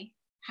I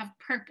have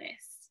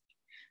purpose.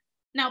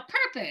 Now,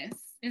 purpose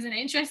is an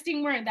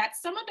interesting word that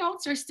some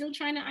adults are still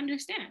trying to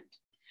understand.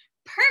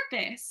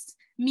 Purpose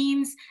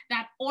means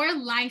that our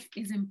life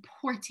is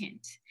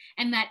important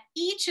and that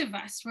each of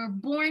us were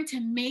born to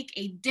make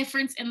a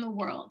difference in the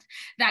world,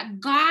 that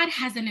God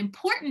has an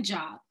important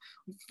job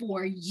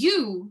for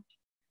you,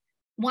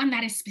 one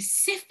that is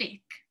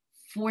specific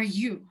for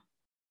you.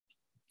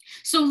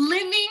 So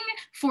living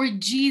for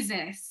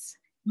Jesus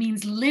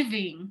means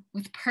living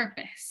with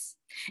purpose.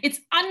 It's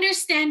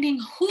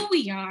understanding who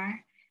we are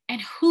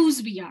and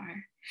whose we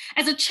are.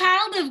 As a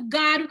child of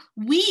God,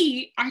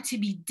 we are to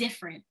be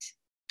different.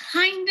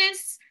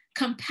 Kindness,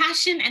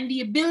 compassion, and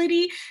the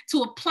ability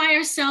to apply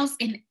ourselves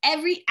in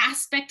every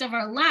aspect of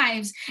our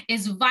lives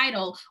is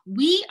vital.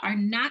 We are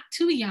not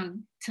too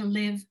young to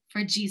live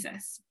for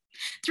Jesus.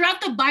 Throughout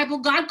the Bible,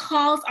 God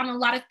calls on a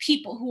lot of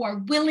people who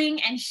are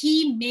willing, and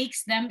he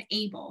makes them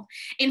able.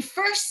 In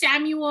 1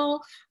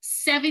 Samuel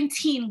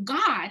 17,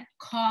 God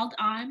called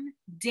on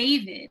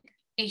David,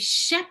 a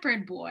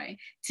shepherd boy,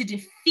 to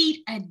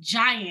defeat a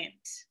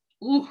giant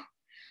who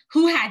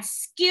had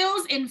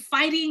skills in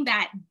fighting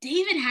that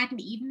David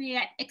hadn't even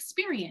yet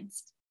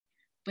experienced.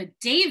 But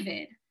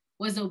David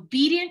was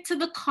obedient to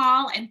the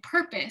call and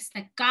purpose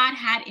that God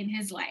had in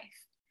his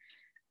life.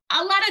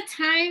 A lot of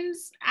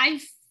times, I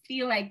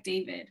feel like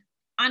David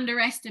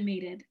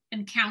underestimated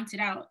and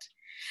counted out.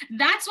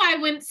 That's why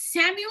when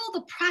Samuel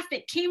the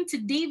prophet came to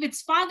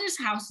David's father's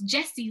house,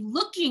 Jesse,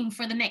 looking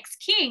for the next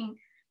king,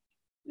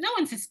 no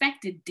one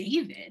suspected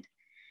David.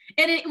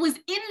 And it was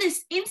in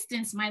this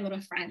instance, my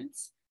little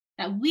friends,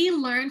 that we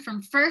learn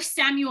from 1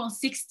 Samuel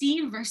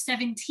 16, verse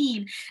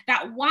 17,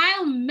 that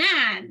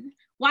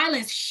while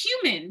as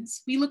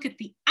humans, we look at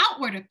the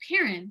outward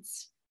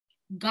appearance,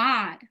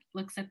 God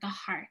looks at the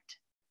heart.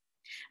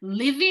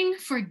 Living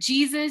for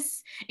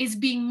Jesus is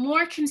being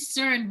more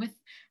concerned with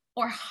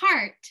our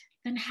heart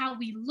than how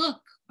we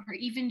look or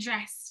even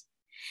dress.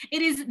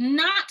 It is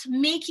not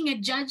making a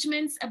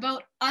judgments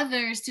about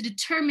others to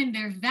determine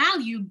their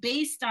value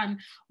based on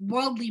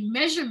worldly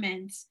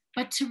measurements,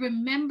 but to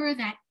remember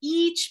that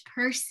each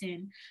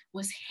person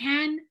was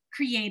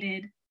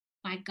hand-created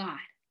by God.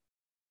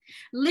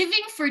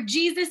 Living for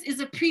Jesus is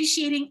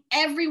appreciating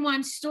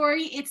everyone's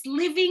story. It's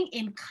living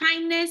in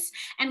kindness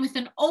and with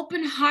an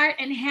open heart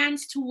and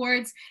hands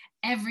towards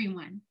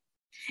everyone.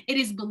 It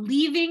is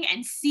believing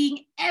and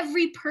seeing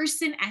every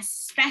person as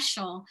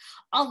special,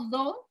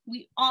 although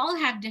we all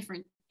have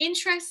different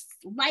interests,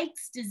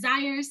 likes,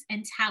 desires,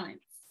 and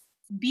talents.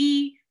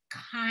 Be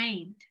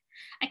kind.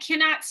 I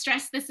cannot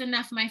stress this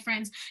enough, my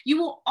friends. You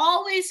will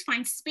always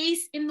find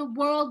space in the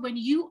world when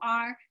you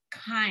are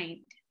kind.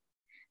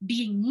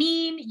 Being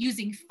mean,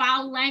 using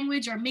foul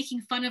language, or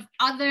making fun of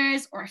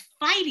others, or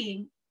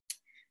fighting,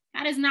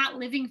 that is not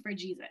living for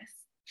Jesus.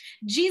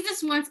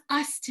 Jesus wants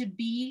us to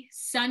be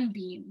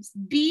sunbeams.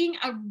 Being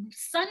a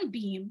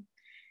sunbeam,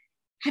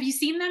 have you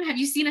seen them? Have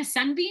you seen a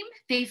sunbeam?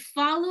 They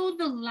follow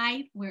the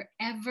light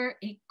wherever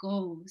it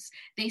goes.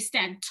 They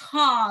stand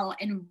tall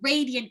and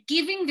radiant,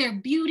 giving their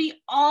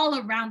beauty all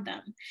around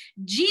them.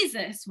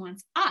 Jesus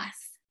wants us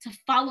to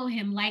follow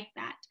him like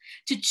that,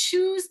 to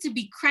choose to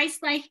be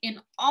Christ-like in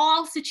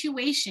all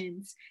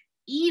situations,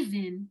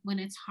 even when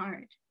it's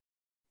hard.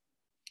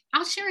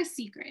 I'll share a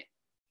secret.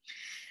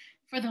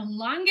 For the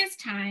longest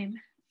time,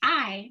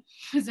 I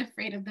was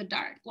afraid of the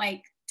dark,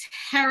 like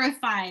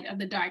terrified of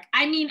the dark.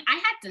 I mean, I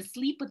had to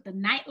sleep with the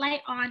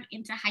nightlight on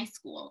into high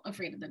school,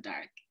 afraid of the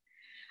dark.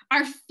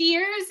 Our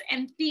fears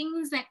and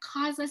things that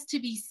cause us to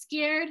be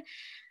scared,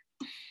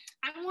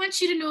 I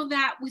want you to know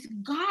that with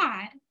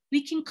God,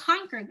 we can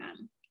conquer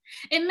them.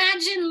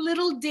 Imagine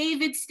little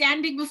David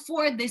standing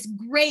before this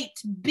great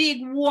big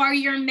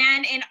warrior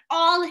man in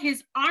all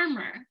his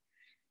armor.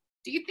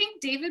 Do you think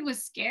David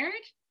was scared?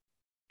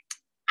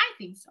 I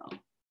think so.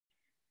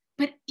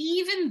 But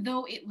even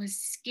though it was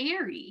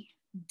scary,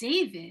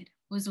 David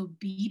was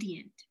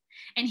obedient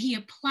and he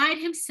applied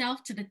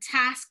himself to the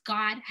task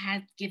God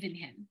had given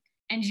him.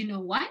 And you know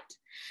what?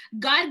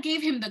 God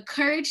gave him the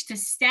courage to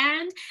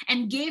stand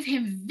and gave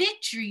him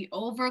victory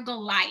over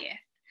Goliath.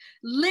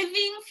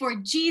 Living for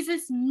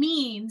Jesus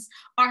means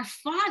our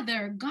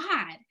Father,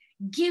 God,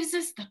 gives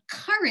us the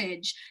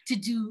courage to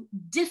do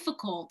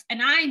difficult,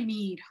 and I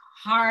mean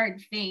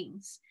hard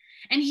things.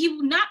 And he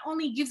not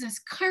only gives us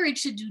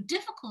courage to do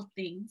difficult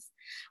things,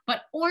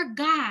 but our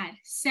God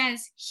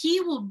says he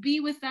will be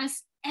with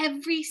us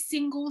every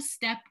single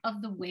step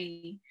of the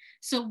way.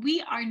 So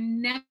we are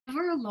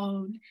never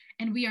alone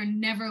and we are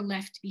never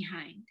left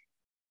behind.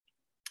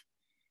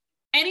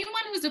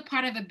 Anyone who's a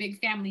part of a big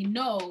family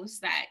knows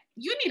that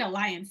you need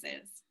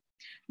alliances.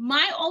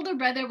 My older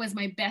brother was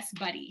my best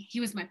buddy. He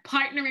was my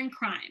partner in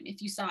crime.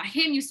 If you saw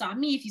him, you saw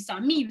me. If you saw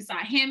me, you saw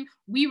him.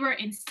 We were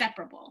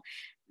inseparable.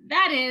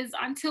 That is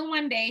until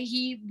one day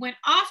he went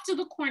off to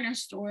the corner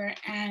store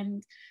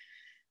and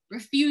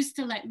refused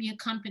to let me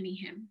accompany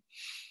him.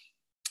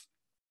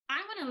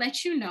 I want to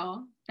let you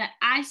know that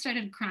I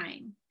started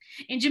crying.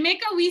 In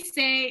Jamaica, we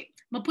say,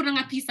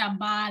 "Mapuranga pisa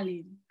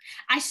balin."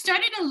 I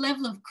started a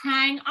level of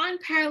crying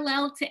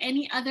unparalleled to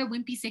any other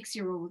wimpy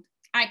 6-year-old.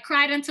 I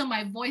cried until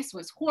my voice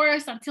was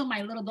hoarse, until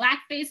my little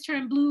black face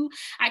turned blue.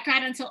 I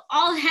cried until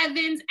all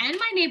heavens and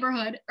my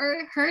neighborhood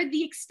heard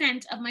the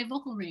extent of my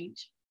vocal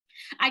range.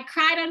 I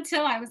cried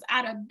until I was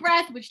out of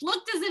breath, which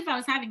looked as if I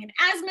was having an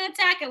asthma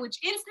attack, at which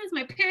instance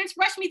my parents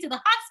rushed me to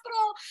the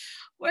hospital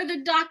where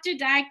the doctor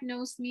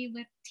diagnosed me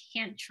with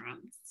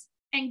tantrums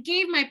and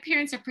gave my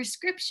parents a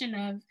prescription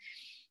of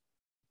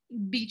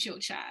beat your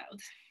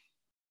child.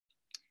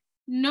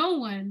 No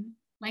one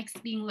likes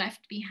being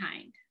left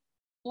behind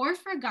or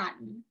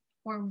forgotten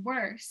or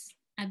worse,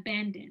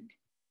 abandoned.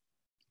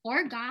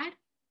 Or God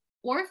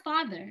or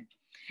Father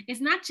is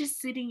not just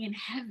sitting in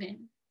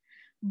heaven,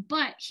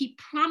 but he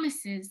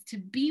promises to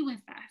be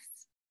with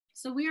us.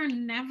 So we are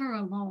never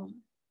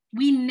alone.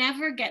 We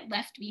never get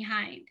left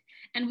behind,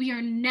 and we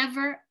are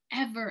never,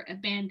 ever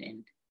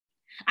abandoned.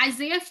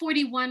 Isaiah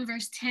 41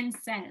 verse 10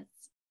 says,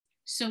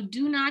 "So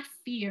do not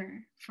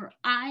fear, for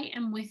I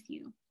am with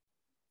you.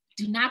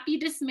 Do not be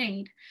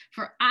dismayed,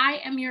 for I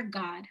am your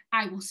God.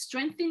 I will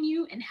strengthen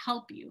you and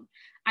help you.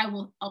 I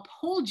will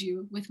uphold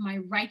you with my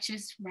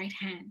righteous right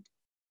hand."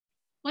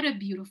 What a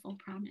beautiful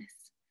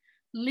promise.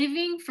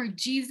 Living for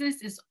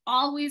Jesus is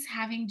always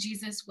having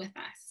Jesus with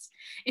us.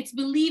 It's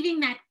believing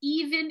that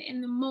even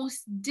in the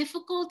most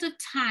difficult of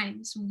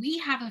times, we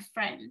have a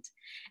friend.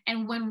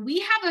 And when we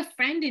have a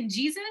friend in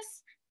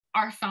Jesus,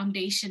 our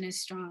foundation is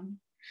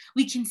strong.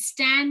 We can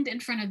stand in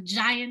front of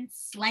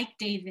giants like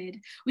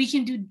David. We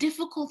can do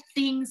difficult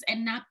things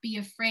and not be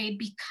afraid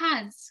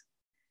because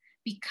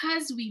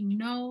we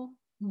know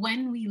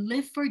when we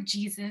live for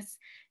Jesus,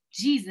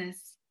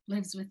 Jesus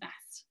lives with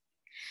us.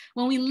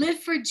 When we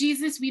live for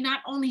Jesus, we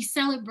not only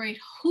celebrate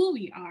who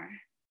we are,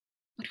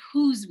 but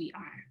whose we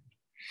are.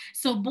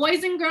 So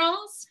boys and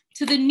girls,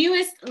 to the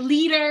newest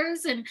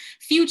leaders and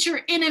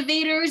future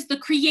innovators, the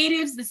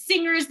creatives, the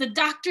singers, the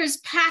doctors,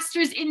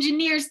 pastors,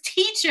 engineers,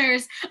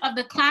 teachers of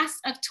the class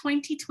of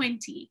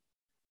 2020,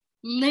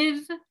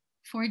 live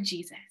for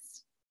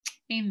Jesus.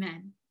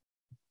 Amen.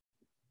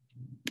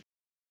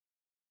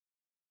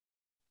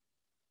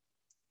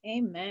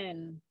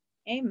 Amen.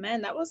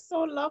 Amen. That was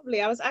so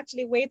lovely. I was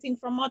actually waiting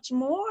for much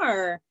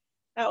more.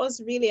 That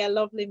was really a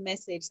lovely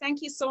message.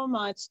 Thank you so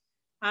much,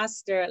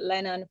 Pastor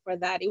Lennon, for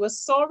that. It was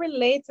so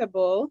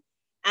relatable.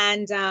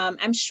 And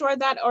I'm sure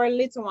that our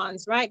little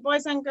ones, right,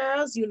 boys and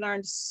girls, you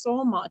learned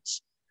so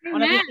much. Amen.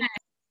 One of you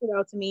stood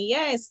out to me.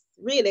 Yes,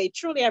 really,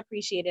 truly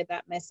appreciated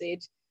that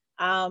message.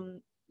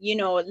 You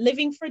know,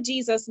 living for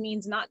Jesus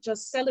means not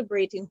just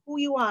celebrating who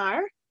you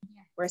are.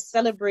 Yes. We're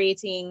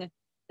celebrating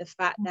the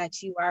fact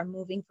that you are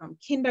moving from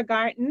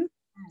kindergarten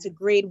to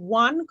grade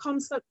 1 come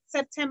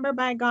September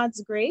by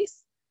God's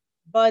grace,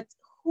 but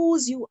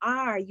whose you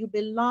are, you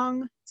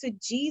belong to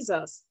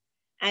Jesus.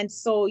 And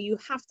so you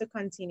have to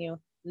continue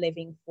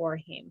living for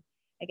him.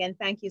 Again,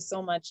 thank you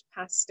so much,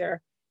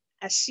 Pastor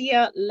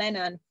Ashia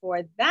Lennon,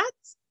 for that.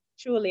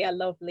 Truly a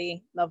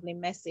lovely, lovely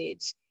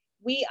message.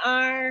 We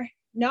are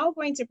now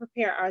going to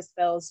prepare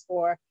ourselves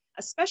for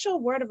a special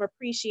word of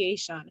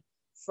appreciation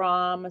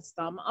from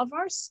some of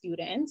our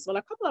students, well,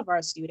 a couple of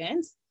our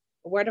students.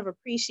 A word of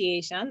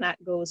appreciation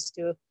that goes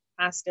to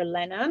Pastor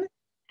Lennon,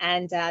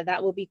 and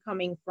that will be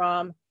coming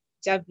from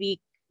Javik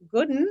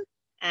Gooden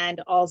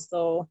and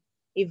also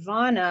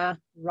Ivana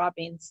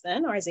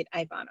Robinson, or is it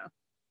Ivana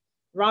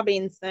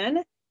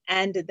Robinson?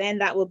 And then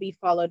that will be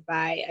followed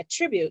by a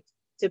tribute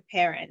to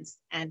parents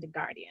and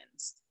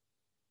guardians.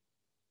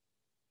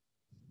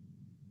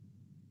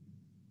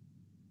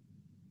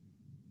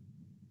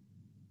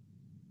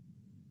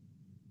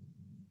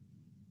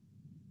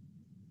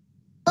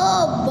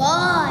 Oh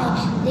boy,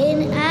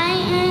 did I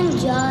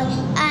enjoy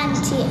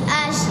Auntie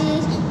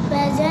Ashley's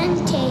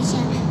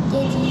presentation.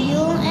 Did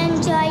you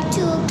enjoy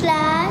too,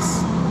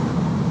 class?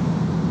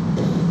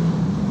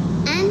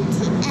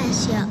 Auntie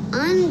Ashley,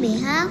 on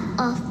behalf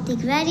of the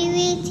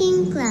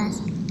graduating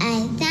class,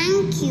 I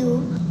thank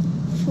you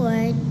for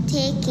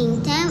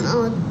taking time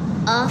out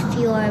of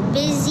your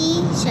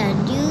busy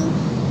schedule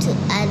to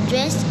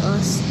address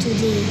us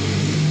today.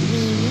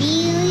 We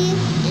really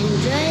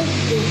enjoyed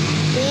the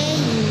way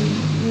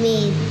you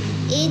made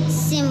it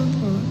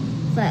simple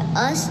for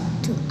us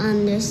to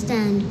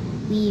understand.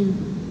 We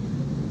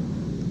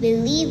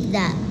believe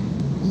that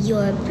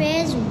your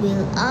prayers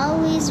will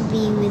always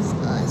be with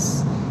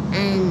us,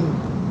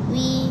 and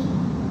we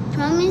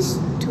promise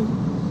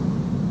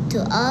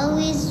to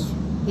always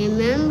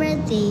remember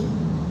the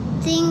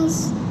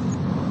things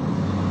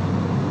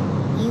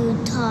you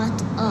taught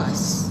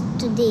us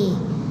today.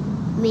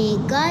 May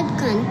God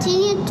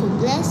continue to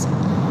bless you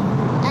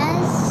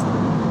as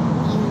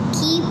you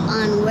keep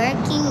on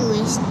working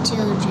with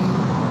children.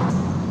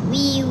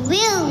 We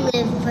will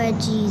live for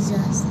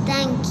Jesus.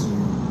 Thank you.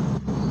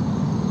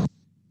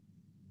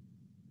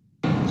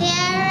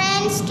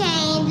 Parents,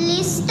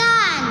 kindly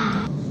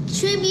stand.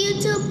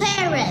 Tribute to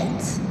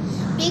parents.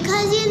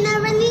 Because you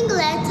never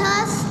neglect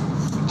us,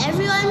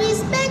 everyone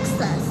respects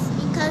us.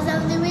 Because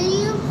of the way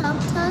you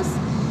helped us,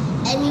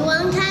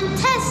 anyone can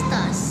test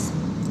us.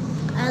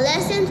 Our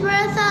lessons were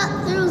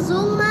taught through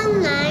Zoom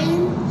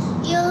online.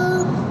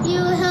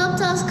 You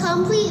helped us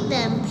complete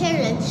them.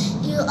 Parents,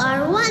 you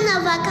are one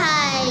of a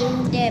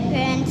kind. Dear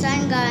parents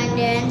and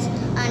guardians,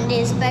 on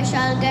this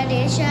special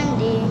graduation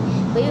day,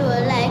 we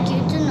would like you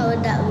to know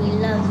that we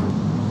love you.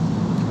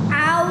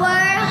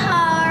 Our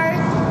heart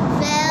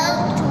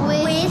felt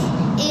with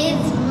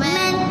is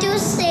meant to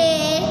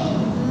say,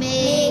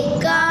 may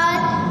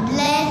God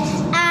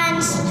bless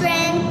and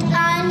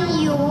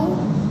strengthen you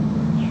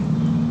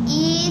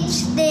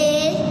each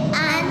day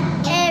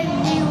and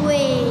every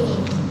way.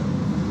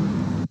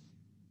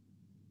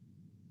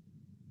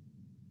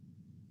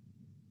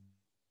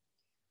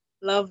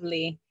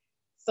 Lovely.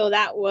 So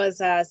that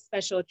was a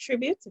special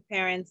tribute to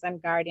parents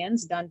and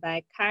guardians done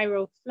by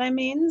Cairo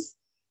Flemings,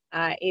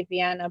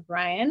 Aviana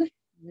Bryan,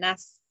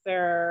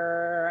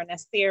 Nasir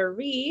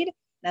Reed,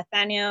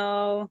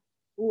 Nathaniel,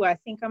 I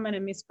think I'm going to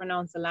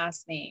mispronounce the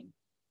last name.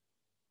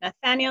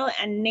 Nathaniel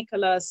and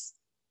Nicholas,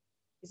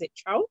 is it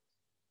Trout?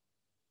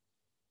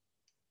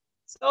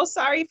 So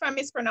sorry if I'm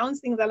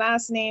mispronouncing the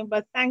last name,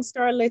 but thanks to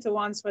our little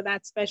ones for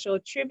that special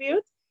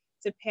tribute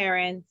to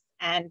parents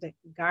and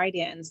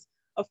guardians.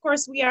 Of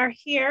course, we are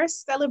here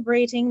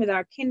celebrating with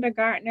our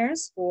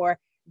kindergartners for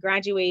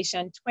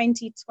graduation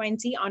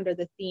 2020 under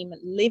the theme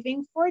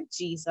Living for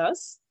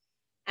Jesus.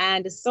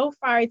 And so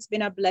far, it's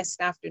been a blessed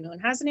afternoon,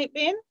 hasn't it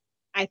been?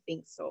 I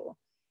think so.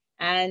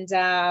 And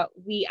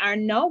we are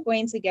now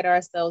going to get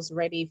ourselves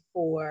ready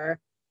for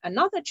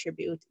another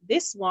tribute.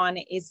 This one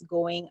is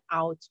going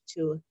out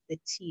to the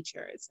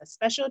teachers, a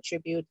special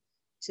tribute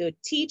to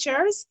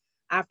teachers,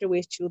 after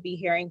which you'll be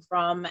hearing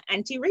from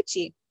Auntie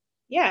Richie.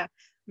 Yeah,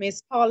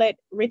 Miss Paulette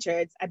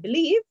Richards, I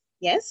believe,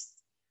 yes.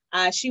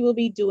 She will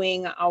be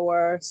doing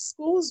our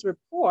school's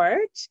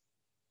report,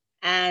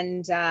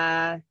 and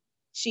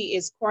she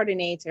is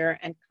coordinator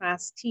and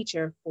class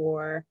teacher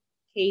for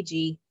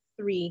KG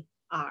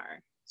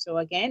 3R. So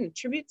again,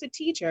 tribute to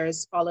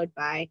teachers followed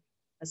by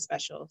a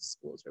special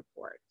schools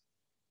report.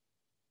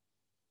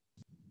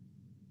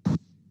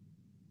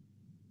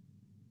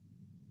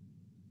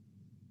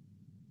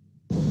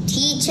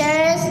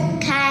 Teachers,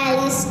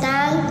 kindly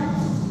stand.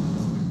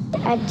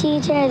 A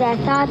teacher is a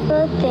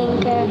thoughtful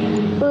thinker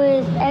who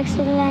is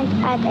excellent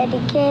at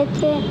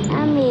educating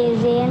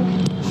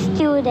amazing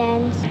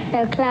students.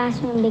 Her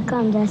classroom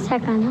becomes a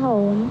second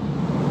home,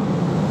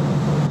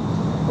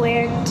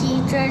 where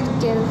teachers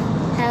give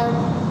help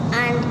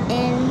and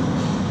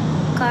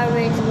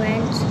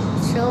encouragement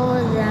so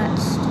that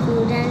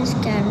students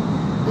can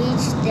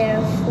reach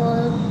their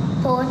full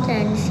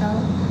potential.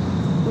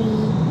 We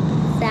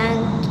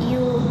thank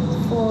you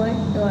for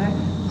your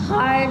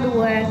hard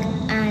work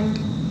and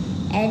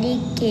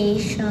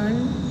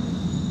education.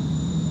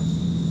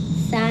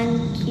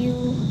 Thank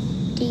you,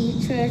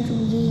 teachers.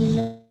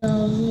 We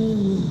love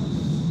you.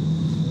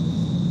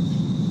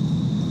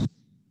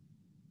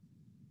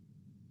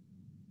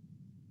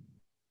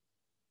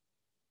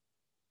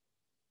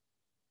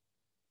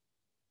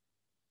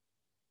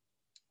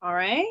 All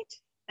right.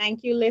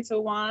 Thank you,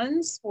 little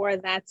ones, for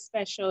that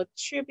special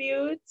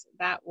tribute.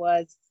 That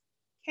was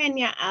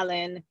Kenya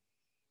Allen,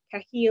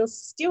 Kahil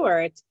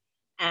Stewart,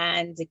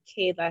 and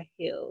Kayla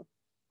Hill.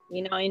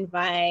 We now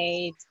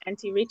invite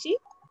Auntie Richie,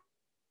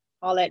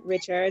 Paulette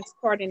Richards,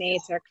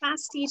 coordinator,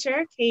 class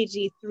teacher,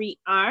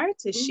 KG3R,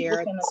 to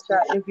share. Can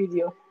start the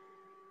video?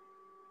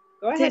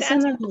 Go ahead,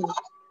 Auntie.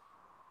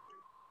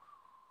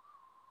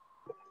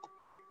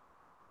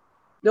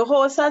 The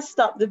host has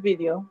stopped the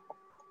video.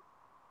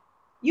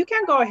 You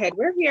can go ahead.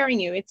 We're hearing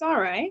you. It's all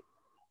right.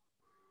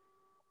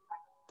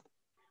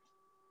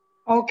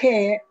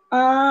 Okay.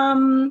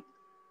 Madam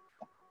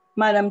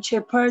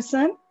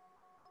Chairperson,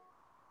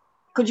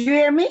 could you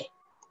hear me?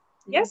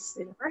 Yes,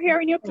 we're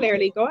hearing you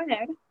clearly. Go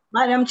ahead.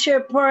 Madam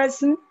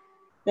Chairperson,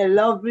 the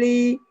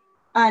lovely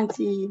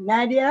Auntie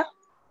Nadia,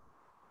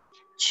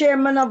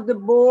 Chairman of the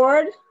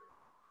Board,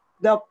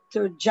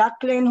 Dr.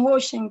 Jacqueline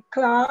Hoshin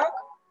Clark,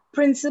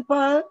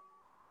 Principal,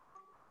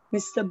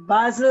 Mr.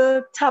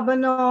 Basil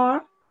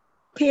Tabanor,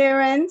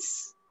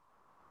 parents,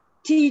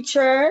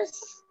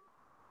 teachers,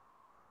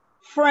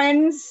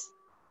 friends,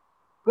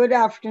 good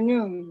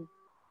afternoon.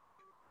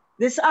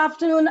 This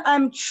afternoon,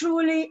 I'm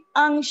truly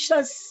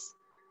anxious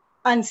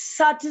and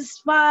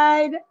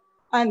satisfied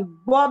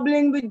and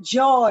bubbling with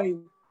joy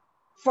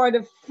for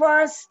the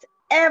first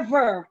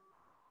ever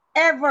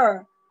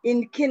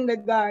in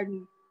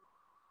kindergarten.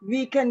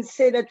 We can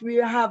say that we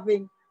are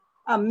having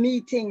a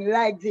meeting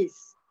like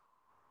this.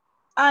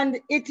 And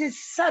it is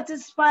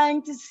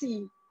satisfying to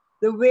see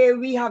the way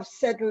we have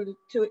settled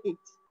to it.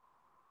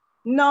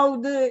 Now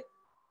the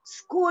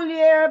school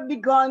year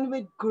began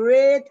with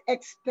great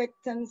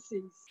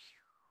expectancies.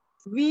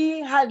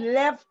 We had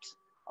left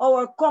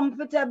our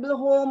comfortable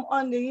home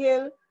on the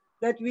hill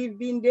that we've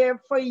been there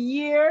for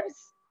years,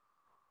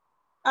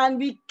 and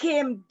we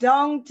came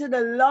down to the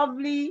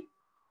lovely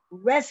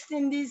West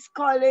Indies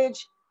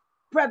College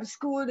Prep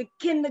School, the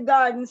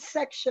kindergarten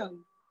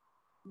section,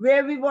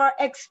 where we were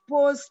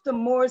exposed to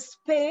more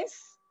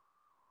space,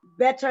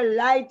 better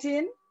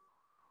lighting,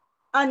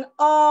 and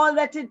all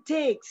that it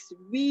takes.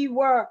 We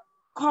were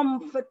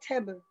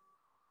comfortable.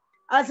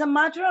 As a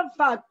matter of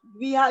fact,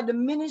 we had the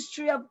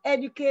Ministry of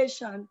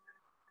Education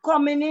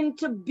coming in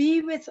to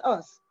be with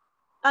us,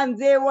 and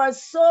they were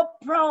so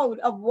proud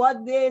of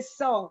what they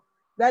saw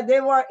that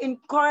they were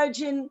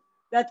encouraging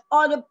that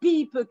other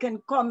people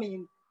can come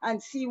in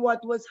and see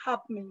what was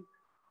happening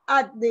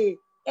at the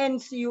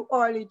NCU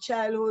Early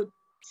Childhood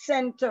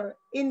Center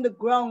in the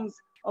grounds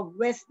of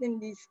West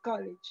Indies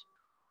College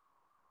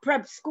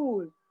Prep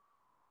School.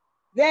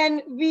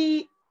 Then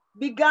we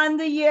began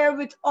the year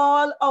with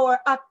all our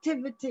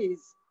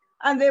activities,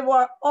 and they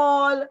were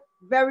all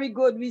very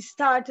good. We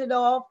started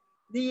off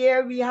the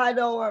year, we had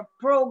our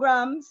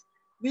programs.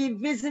 We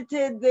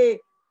visited the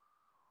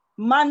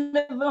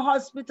Mandeville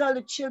Hospital,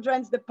 the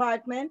children's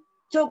department,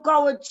 took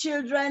our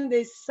children,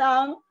 they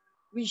sang,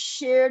 we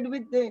shared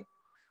with the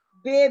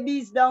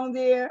babies down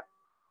there.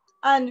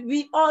 And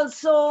we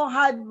also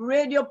had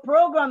radio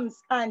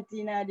programs,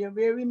 Auntie Nadia,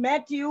 where we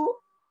met you.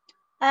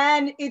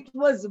 And it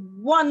was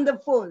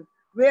wonderful,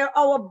 where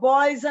our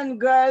boys and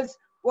girls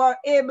were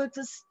able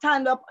to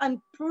stand up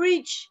and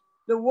preach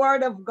the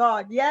word of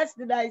God. Yes,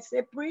 did I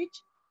say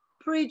preach?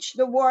 Preach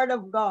the word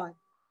of God.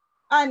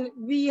 And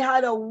we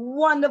had a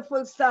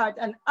wonderful start.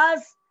 And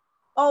as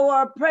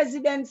our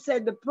president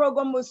said, the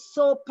program was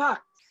so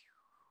packed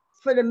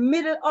for the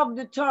middle of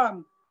the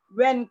term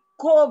when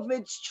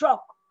COVID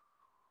struck,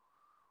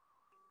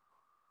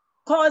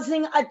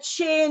 causing a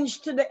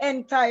change to the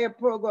entire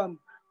program.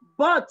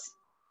 But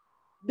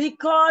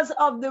because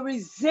of the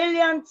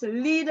resilient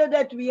leader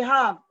that we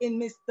have in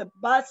Mr.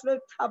 Basil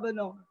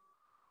Tabanor,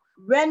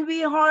 when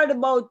we heard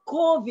about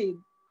COVID,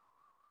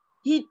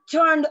 he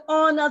turned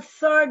on a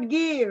third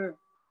gear,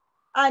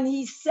 and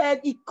he said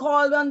he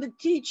called on the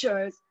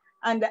teachers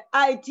and the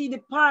IT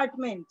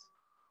department,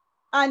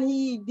 and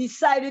he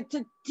decided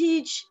to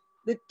teach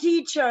the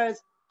teachers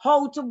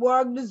how to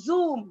work the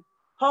Zoom,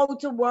 how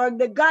to work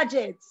the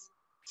gadgets,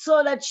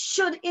 so that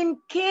should in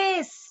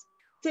case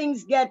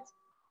things get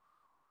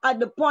at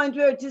the point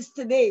where it is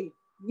today,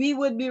 we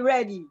would be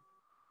ready.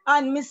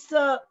 And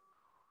Mr.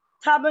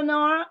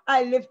 Tabanor,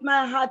 I lift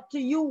my hat to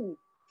you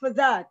for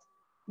that,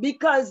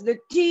 because the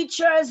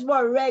teachers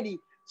were ready.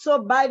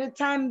 So by the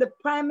time the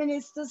Prime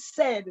Minister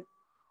said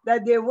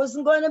that there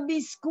wasn't going to be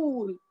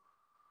school,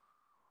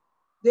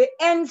 the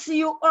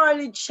NCU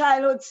Early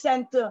Childhood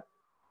Center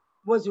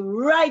was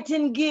right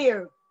in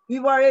gear. We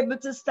were able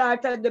to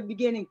start at the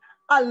beginning,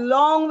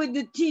 along with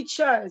the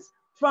teachers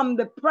from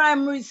the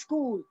primary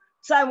school.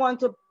 So I want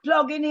to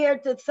plug in here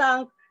to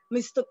thank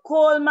Mr.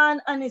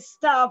 Coleman and his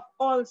staff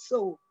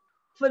also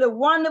for the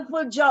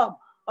wonderful job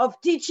of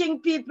teaching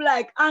people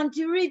like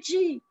Auntie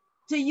Richie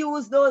to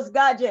use those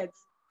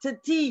gadgets to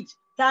teach.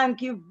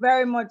 Thank you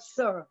very much,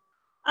 sir.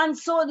 And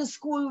so the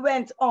school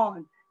went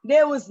on.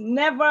 There was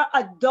never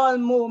a dull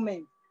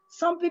moment.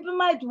 Some people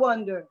might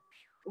wonder,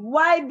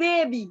 why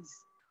babies?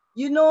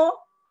 You know,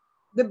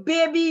 the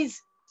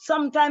babies,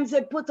 sometimes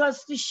they put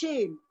us to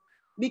shame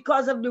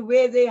because of the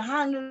way they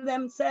handle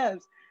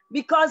themselves.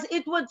 because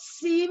it would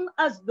seem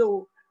as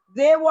though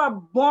they were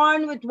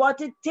born with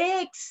what it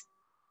takes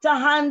to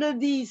handle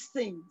these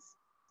things.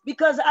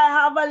 Because I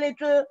have a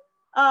little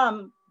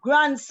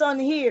grandson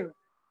here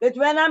that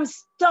when I'm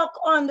stuck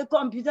on the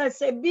computer, I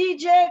say,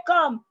 BJ,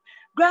 come.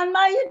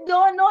 Grandma, you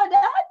don't know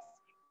that?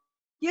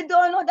 You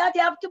don't know that?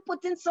 You have to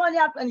put in Sony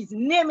app, and he's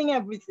naming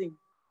everything.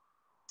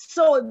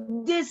 So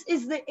this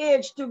is the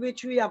age to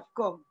which we have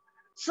come.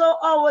 So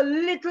our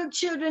little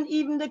children,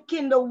 even the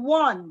kinder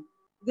one,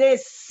 they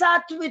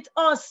sat with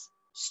us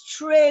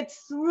straight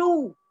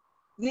through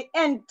the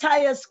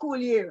entire school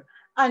year.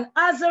 And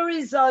as a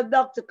result,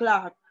 Dr.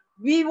 Clark,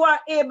 we were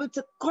able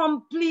to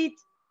complete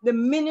the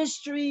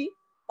ministry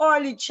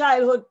early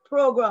childhood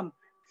program.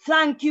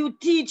 Thank you,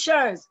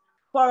 teachers,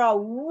 for a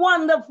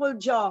wonderful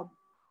job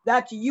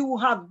that you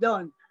have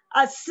done,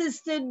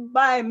 assisted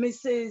by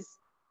Mrs.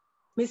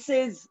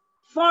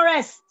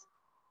 Forrest,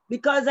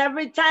 because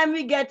every time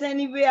we get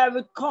anywhere, I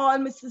would call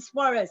Mrs.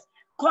 Forrest,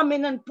 come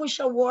in and push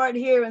a word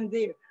here and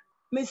there.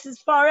 Mrs.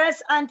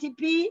 Forrest, Auntie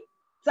P,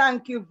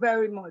 thank you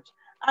very much.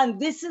 And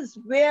this is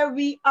where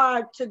we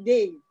are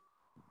today.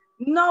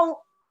 Now,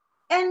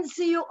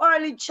 NCU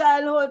Early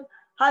Childhood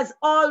has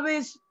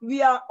always,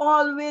 we are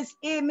always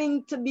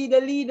aiming to be the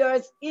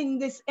leaders in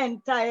this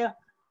entire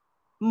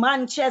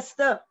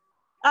Manchester.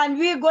 And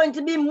we're going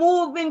to be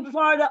moving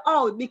further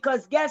out,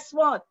 because guess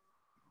what?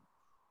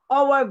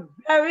 Our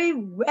very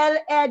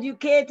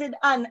well-educated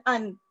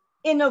and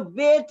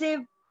innovative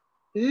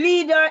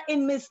leader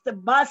in Mr.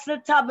 Basil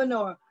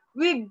Tabanor,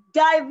 we're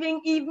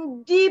diving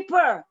even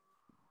deeper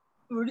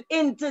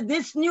into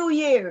this new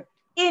year,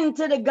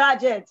 into the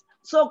gadgets.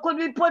 So could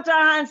we put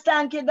our hands,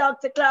 thank you,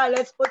 Dr. Clark,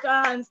 let's put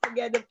our hands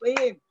together for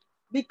him.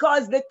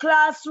 Because the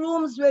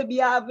classrooms will be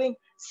having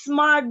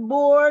smart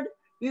board,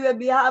 we will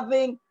be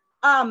having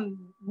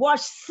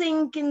wash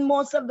sink in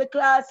most of the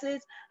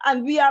classes,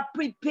 and we are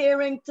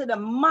preparing to the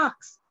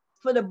max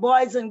for the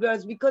boys and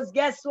girls, because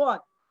guess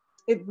what?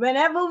 If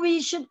whenever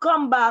we should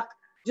come back,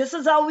 just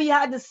as how we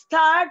had to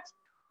start,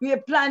 we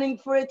are planning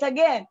for it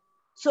again.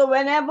 So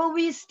whenever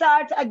we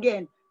start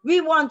again,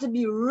 we want to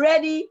be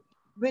ready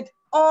with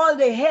all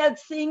the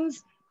health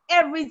things,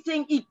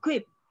 everything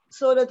equipped,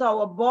 so that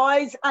our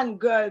boys and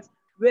girls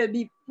will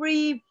be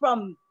free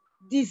from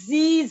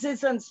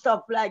diseases and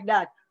stuff like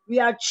that. We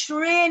are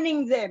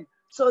training them.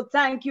 So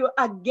thank you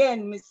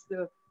again,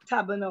 Mr.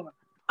 Tabanor,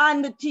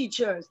 and the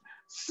teachers.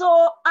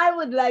 So I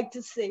would like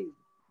to say,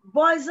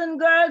 boys and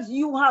girls,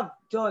 you have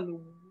done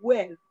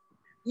well.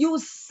 You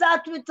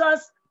sat with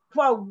us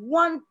for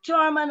 1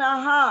 term and a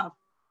half,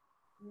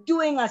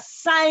 doing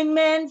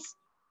assignments,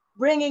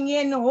 bringing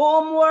in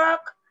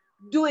homework,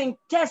 doing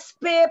test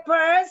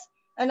papers.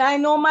 And I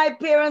know my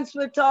parents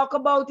will talk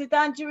about it,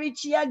 Auntie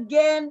Richie,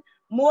 again,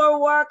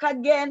 more work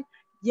again.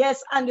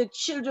 Yes, and the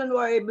children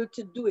were able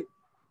to do it.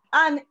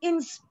 And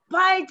in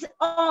spite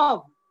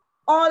of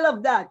all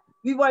of that,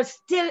 we were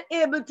still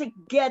able to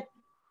get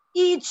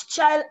each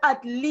child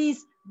at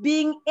least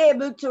being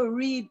able to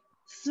read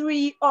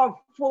 3 or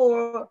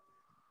 4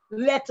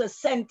 letter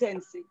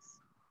sentences.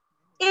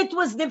 It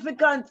was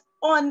difficult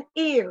on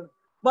air,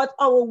 but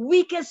our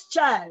weakest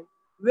child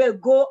will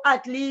go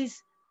at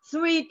least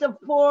 3 to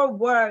 4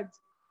 words,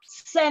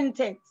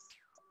 sentence,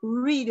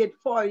 read it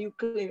for you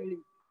clearly.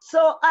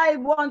 So I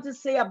want to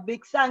say a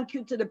big thank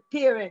you to the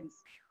parents.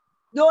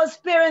 Those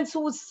parents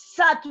who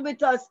sat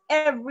with us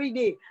every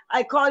day.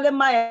 I call them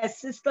my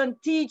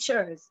assistant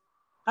teachers.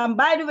 And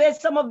by the way,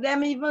 some of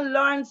them even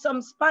learned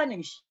some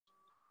Spanish.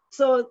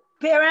 So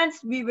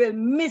parents, we will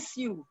miss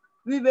you.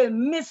 We will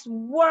miss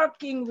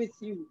working with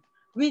you.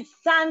 We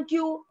thank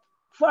you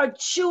for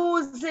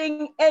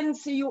choosing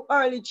NCU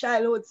Early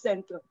Childhood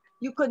Center.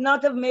 You could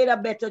not have made a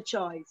better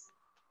choice.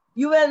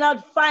 You will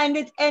not find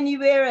it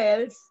anywhere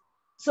else.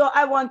 So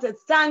I want to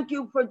thank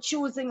you for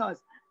choosing us.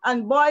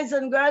 And boys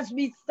and girls,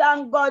 we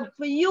thank God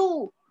for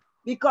you,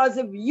 because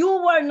if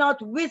you were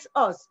not with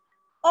us,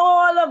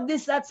 all of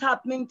this that's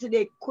happening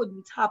today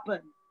couldn't happen.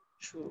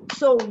 True.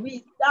 So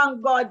we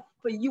thank God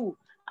for you,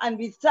 and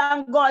we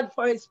thank God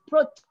for his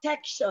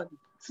protection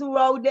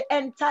throughout the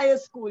entire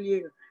school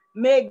year.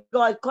 May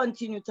God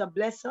continue to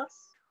bless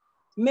us.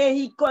 May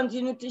he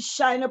continue to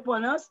shine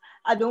upon us.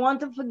 I don't want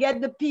to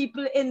forget the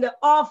people in the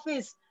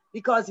office,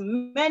 because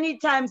many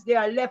times they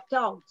are left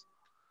out.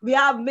 We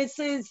have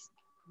Mrs.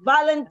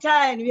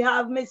 Valentine, we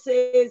have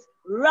Mrs.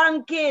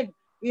 Rankin,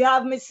 we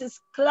have Mrs.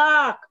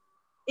 Clark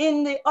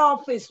in the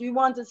office. We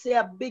want to say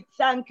a big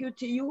thank you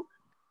to you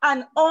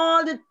and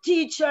all the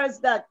teachers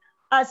that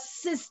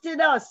assisted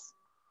us.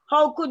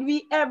 How could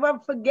we ever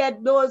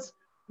forget those?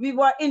 We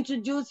were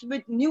introduced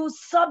with new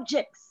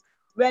subjects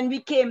when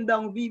we came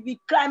down. We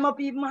climb up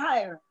even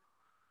higher.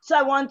 So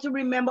I want to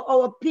remember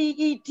our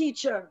PE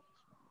teacher,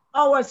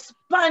 our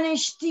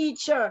Spanish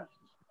teacher,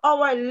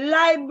 our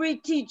library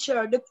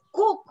teacher, the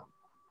cook,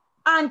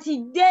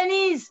 Auntie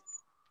Denise,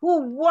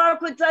 who work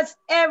with us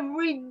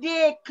every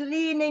day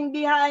cleaning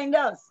behind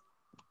us,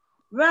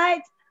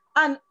 right?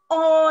 And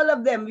all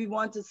of them, we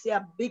want to say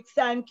a big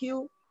thank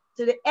you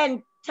to the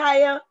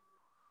entire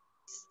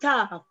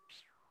staff.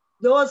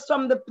 those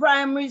from the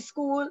primary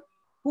school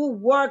who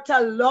worked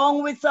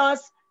along with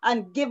us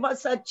and give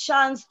us a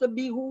chance to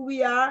be who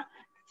we are.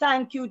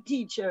 Thank you,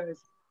 teachers.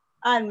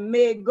 And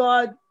may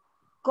God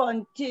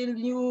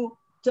continue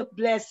to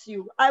bless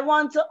you. I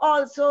want to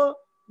also,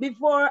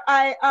 before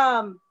I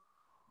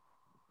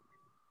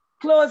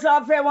close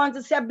off, I want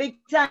to say a big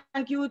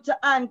thank you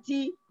to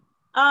Auntie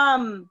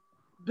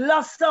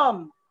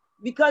Blossom,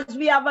 because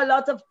we have a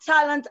lot of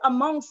talent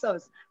amongst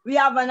us. We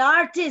have an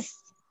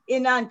artist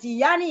in Auntie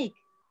Yannick,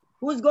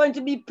 who's going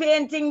to be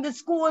painting the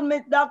school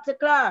with Dr.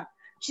 Clark.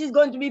 She's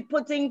going to be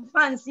putting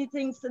fancy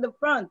things to the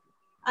front.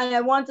 And I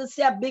want to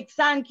say a big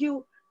thank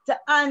you to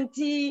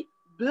Auntie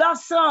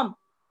Blossom,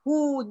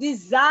 who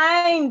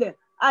designed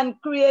and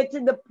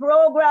created the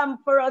program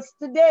for us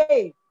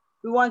today.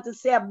 We want to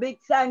say a big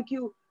thank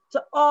you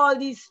to all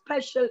these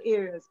special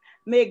areas.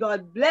 May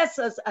God bless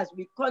us as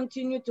we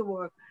continue to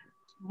work.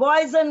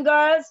 Boys and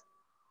girls,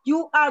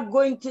 you are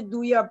going to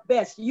do your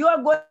best. You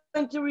are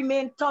going to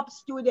remain top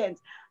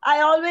students.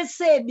 I always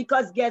say it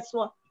because guess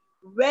what?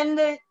 When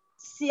the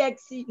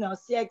CXC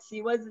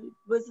was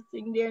the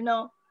thing there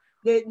now?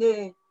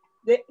 The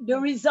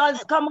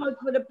results come out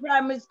for the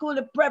primary school,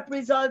 the prep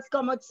results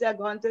come out, say I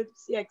go on to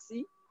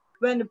CXC.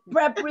 When the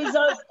prep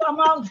results come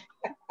out,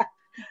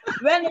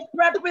 when the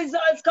prep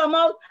results come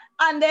out,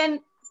 and then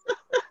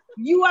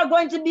you are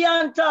going to be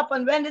on top.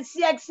 And when the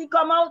CXC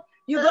come out,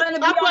 you're going to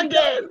be on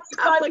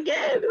top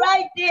again.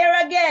 Right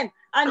there again.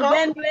 And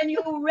then when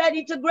you're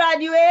ready to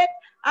graduate,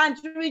 Aunt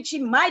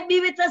Richie might be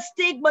with a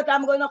stick, but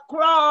I'm going to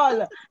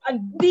crawl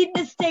and beat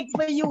the stick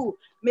for you.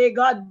 May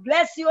God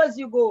bless you as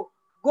you go.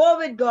 Go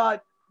with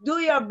God, do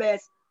your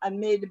best, and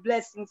may the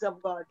blessings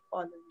of God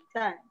follow you.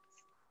 Thanks.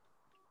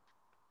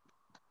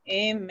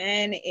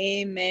 Amen,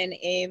 amen,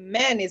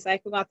 amen. It's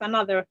like we got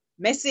another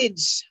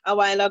message a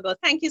while ago.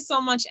 Thank you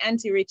so much,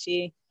 Auntie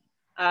Richie.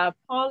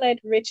 Paulette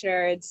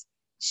Richards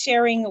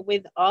sharing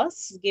with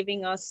us,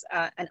 giving us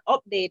an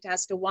update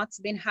as to what's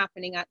been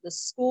happening at the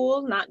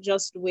school, not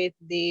just with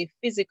the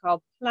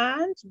physical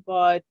plant,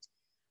 but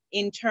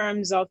in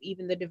terms of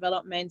even the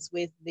developments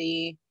with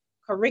the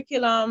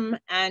curriculum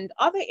and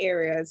other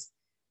areas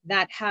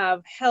that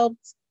have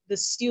helped the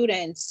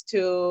students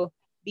to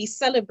be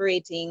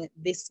celebrating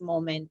this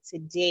moment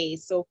today.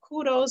 So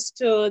kudos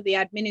to the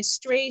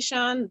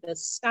administration, the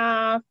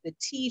staff, the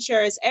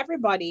teachers,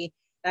 everybody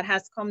that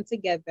has come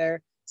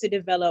together to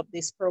develop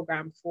this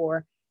program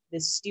for the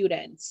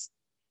students.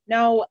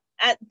 Now,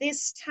 at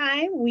this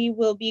time, we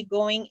will be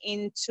going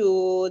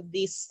into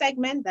the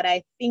segment that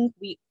I think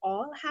we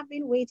all have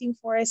been waiting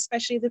for,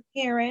 especially the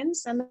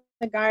parents and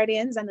the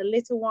guardians and the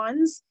little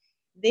ones.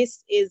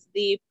 This is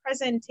the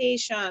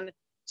presentation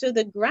to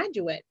the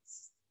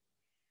graduates.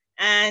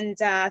 And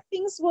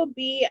things will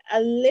be a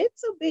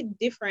little bit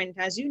different,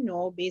 as you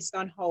know, based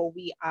on how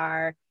we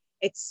are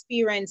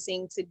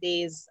experiencing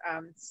today's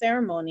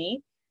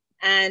ceremony.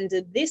 And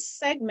this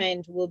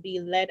segment will be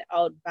led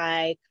out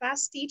by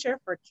class teacher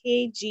for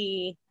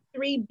KG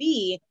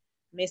 3B,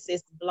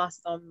 Mrs.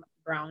 Blossom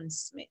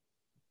Brown-Smith.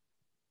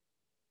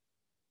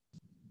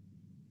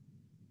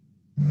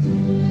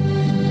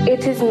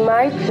 It is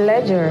my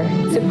pleasure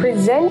to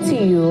present to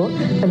you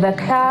the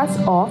class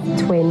of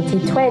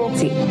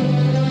 2020.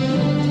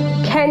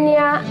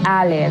 Kenya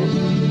Allen.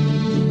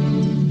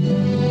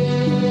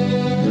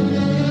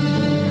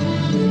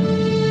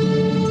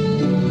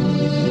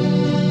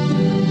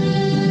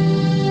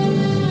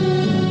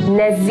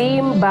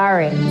 Nazim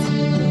Barrett.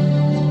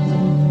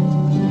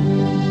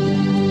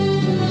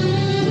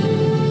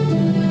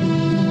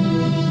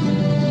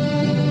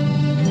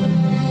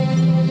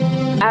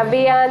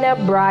 Aviana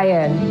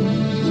Bryan.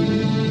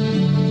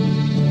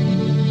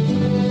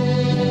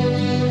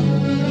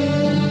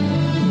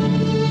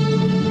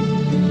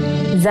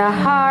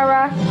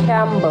 Zahara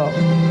Campbell.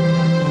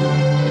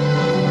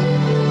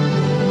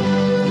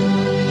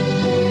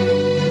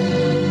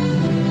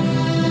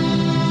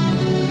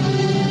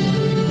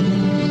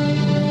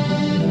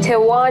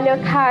 Tewana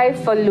Kai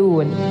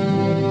Falloon.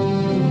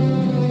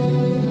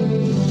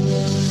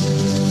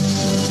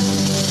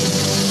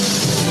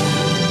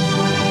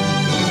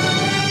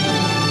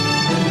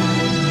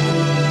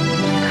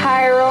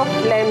 Cairo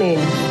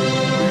Fleming.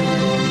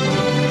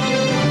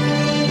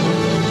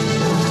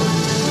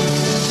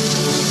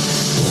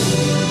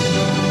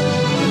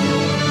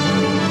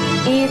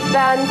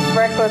 Ethan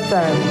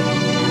Freckleton.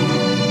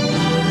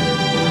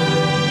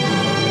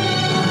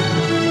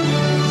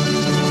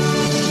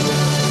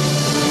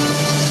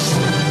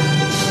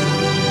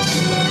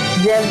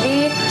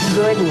 Javid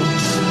Gooden.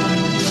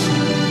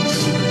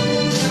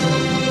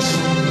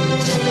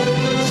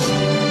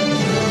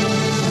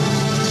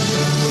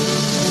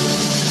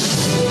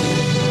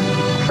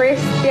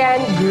 Christian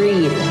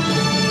Green.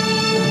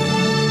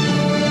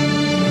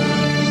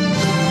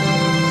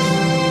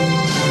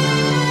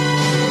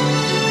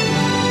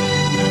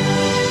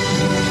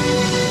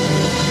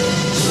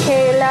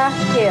 Kayla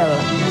Hill.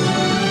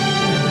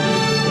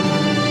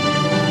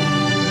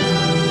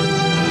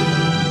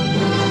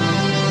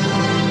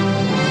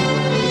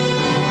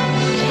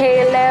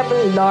 Caleb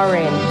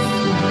Lawrence.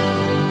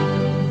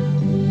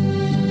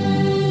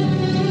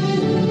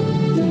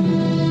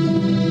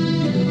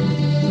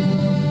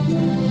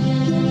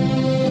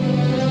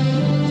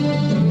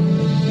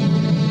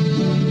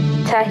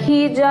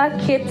 Kija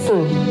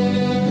Kitson,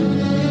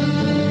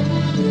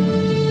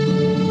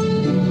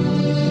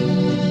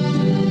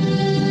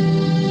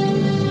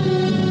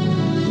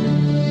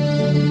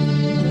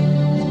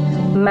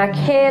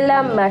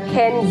 Michaela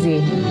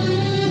Mackenzie,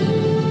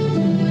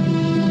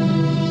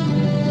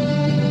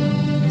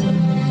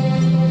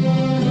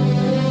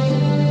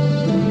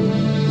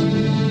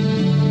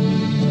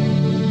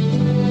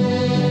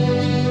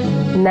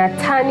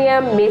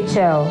 Natania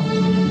Mitchell,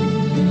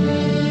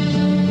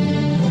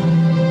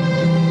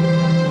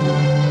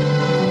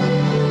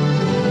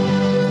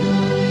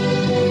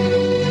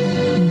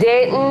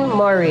 Dayton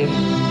Murray,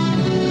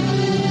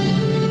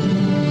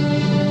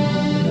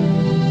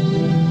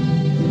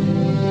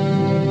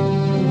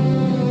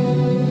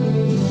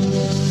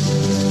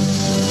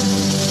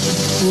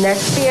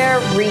 Nasir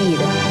Reed,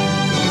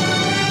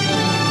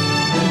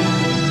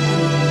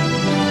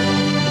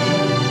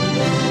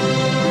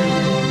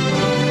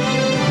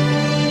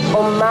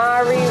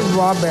 Omari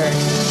Robert,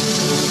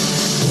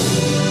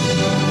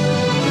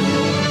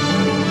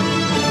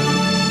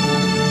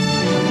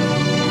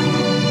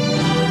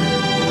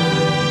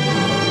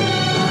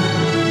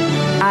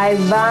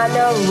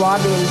 Ivana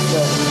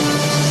Robinson,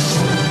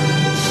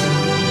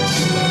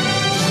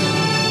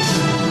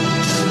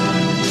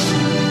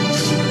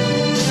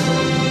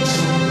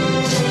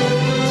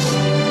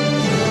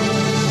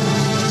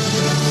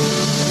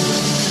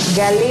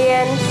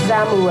 Galian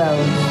Samuel,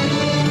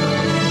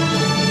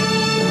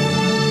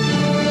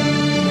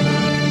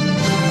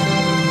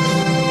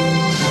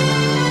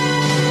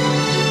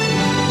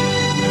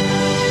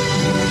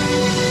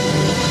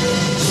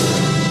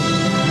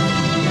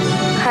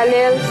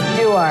 Khalil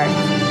Stewart,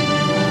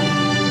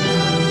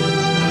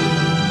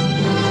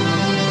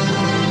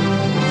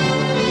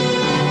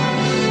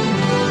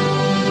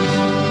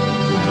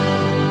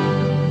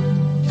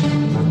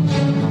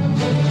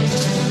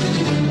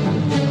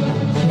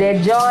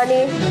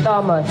 Dejoni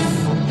Thomas,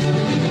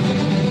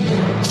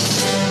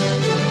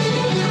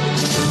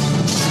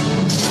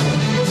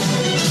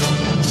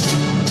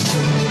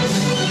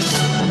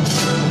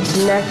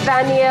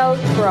 Nathaniel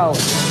Trout,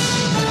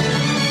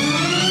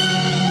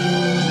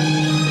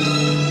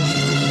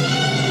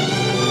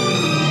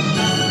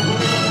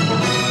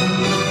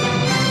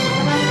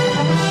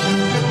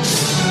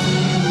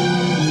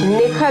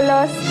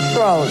 Nicholas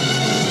Trout,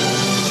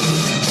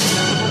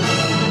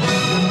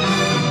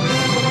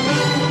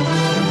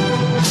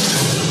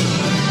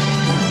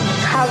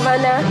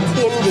 Havana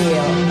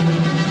Tyndale,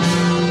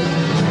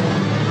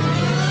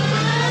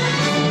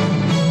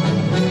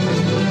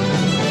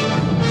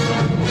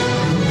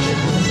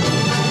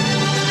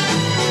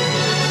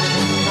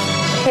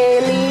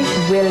 Haley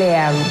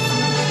Williams,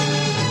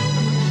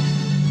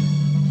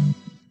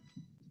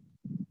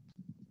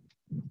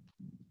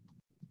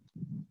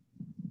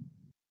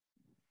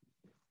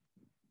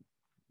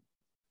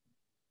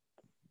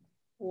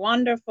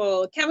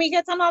 Wonderful. Can we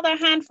get another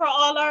hand for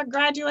all our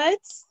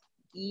graduates?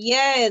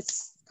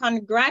 Yes,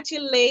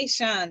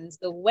 congratulations.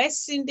 The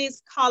West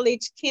Indies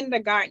College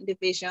Kindergarten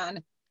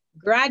Division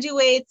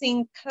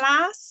graduating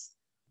class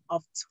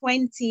of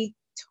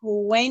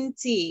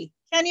 2020.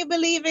 Can you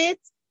believe it?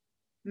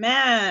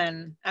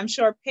 Man, I'm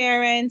sure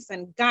parents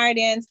and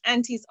guardians,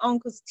 aunties,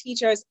 uncles,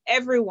 teachers,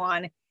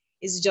 everyone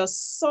is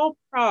just so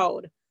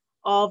proud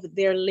of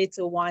their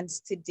little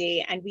ones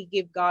today. And we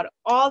give God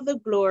all the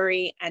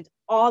glory and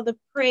all the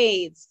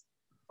praise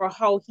for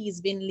how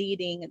he's been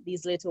leading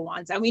these little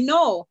ones. And we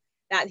know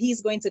that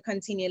he's going to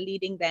continue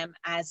leading them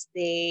as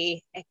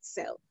they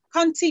excel,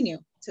 continue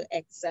to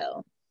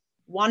excel.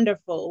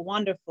 Wonderful,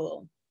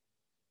 wonderful.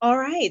 All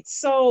right,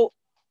 so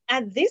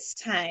at this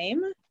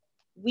time,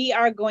 we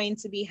are going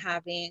to be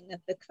having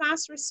the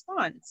class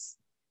response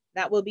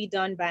that will be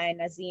done by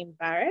Nazim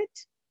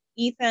Barrett,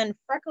 Ethan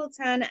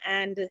Freckleton,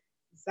 and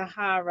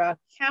Zahara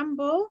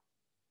Campbell.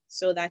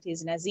 So that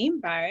is Nazim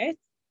Barrett,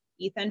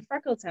 Ethan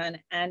Freckleton,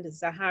 and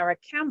Zahara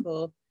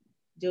Campbell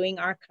doing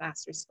our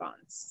class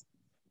response.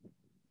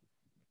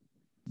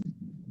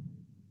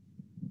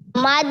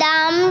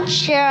 Madam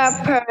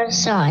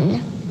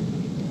Chairperson,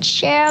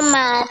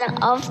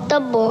 Chairman of the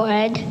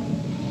Board,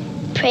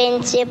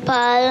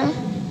 Principal,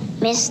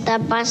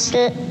 Mr.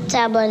 Basil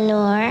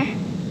Tabanur,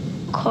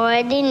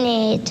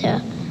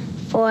 Coordinator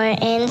for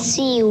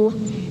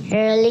NCU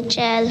Early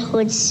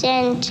Childhood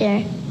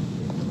Center,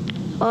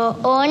 our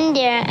own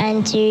dear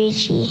Auntie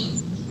Richie,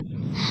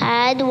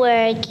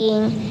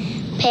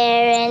 hard-working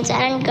parents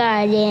and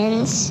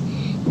guardians,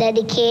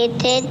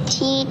 dedicated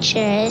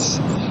teachers,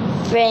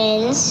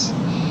 friends,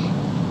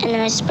 and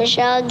our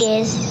special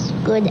guests,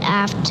 good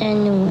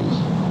afternoon.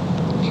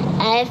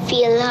 I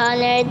feel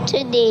honored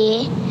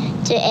today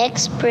to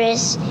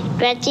express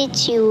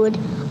gratitude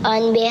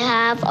on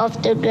behalf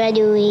of the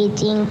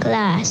graduating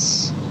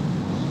class.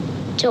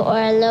 To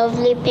our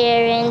lovely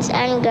parents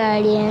and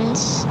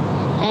guardians,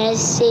 I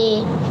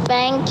say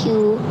thank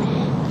you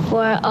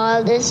for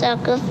all the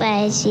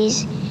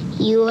sacrifices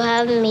you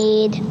have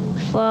made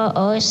for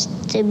us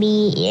to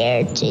be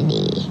here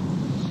today.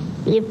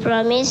 We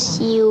promise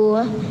you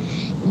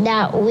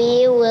that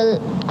we will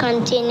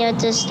continue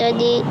to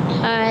study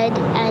hard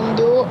and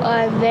do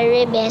our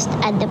very best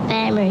at the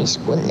primary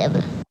school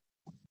level.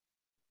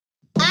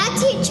 Our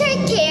teacher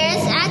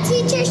cares, our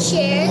teacher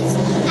shares,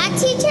 our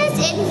teacher's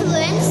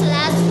influence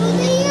lasts through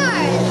the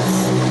years.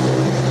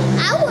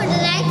 I would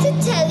like to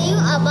tell you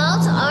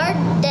about our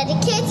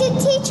dedicated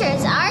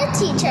teachers. Our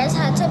teachers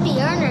had to be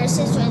our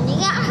nurses when we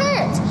got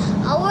hurt,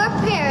 our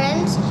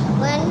parents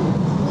when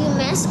we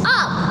messed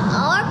up,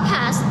 our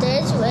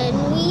pastors when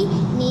we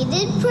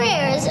needed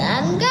prayers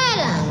and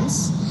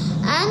guidance,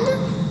 and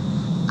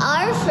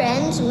our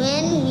friends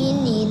when we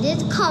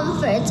needed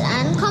comfort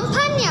and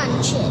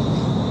companionship.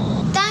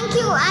 Thank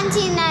you,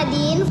 Auntie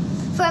Nadine,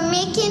 for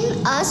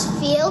making us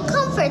feel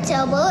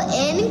comfortable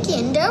in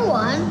Kinder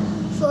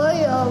 1, for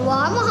your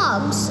warm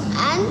hugs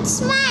and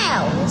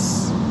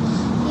smiles.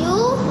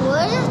 You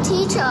would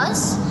teach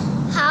us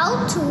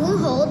how to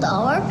hold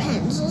our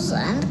pencils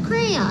and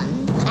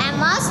crayons. I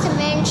must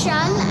mention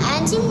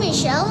Auntie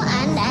Michelle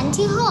and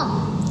Auntie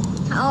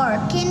Home, our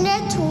Kinder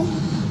 2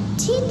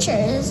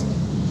 teachers.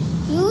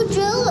 You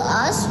drill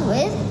us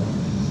with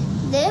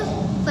the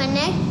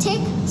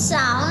phonetic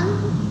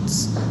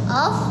sounds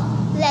of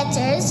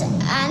letters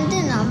and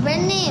the number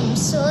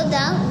names so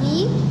that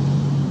we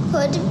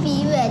could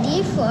be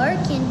ready for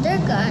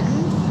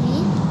kindergarten.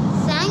 We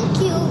thank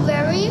you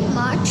very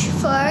much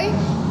for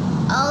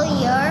all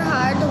your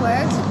hard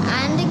work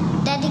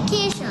and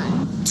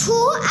dedication. To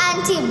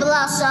Auntie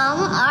Blossom,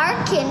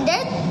 our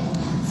Kinder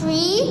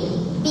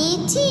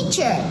 3B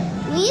teacher,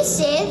 we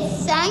say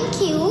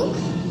thank you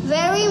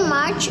very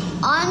much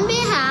on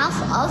behalf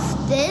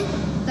of the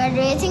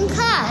graduating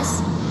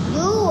class.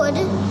 You would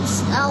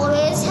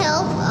always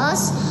help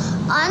us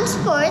on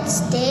sports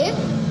day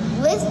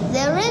with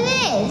the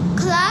relay.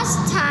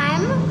 Class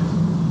time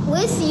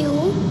with you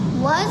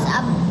was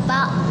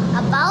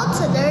about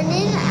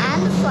learning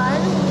and fun.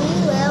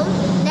 We will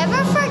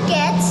never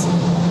forget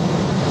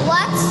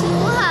what you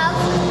have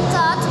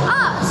taught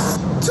us.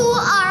 To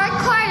our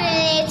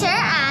coordinator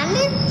and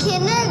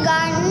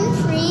kindergarten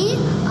 3,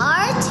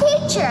 our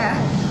teacher,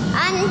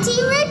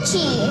 Auntie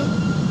Richie,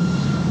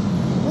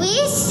 we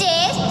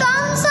say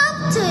thumbs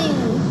up to you.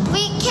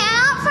 We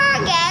cannot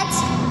forget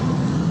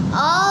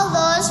all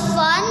those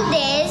fun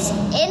days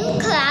in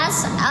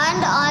class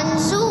and on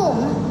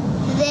Zoom.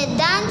 The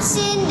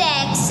dancing, the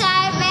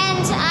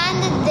excitement,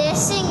 and the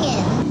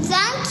singing.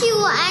 Thank you,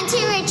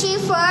 Auntie Richie,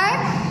 for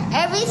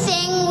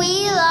everything.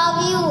 We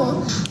love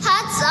you.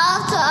 Hats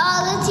off to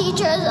all the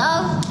teachers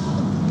of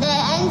the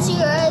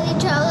NC Early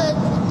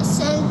Childhood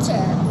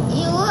Center.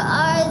 You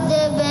are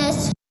the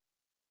best.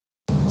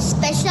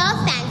 Special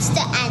thanks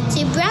to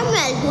Auntie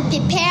Bramwell, who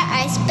prepare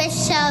our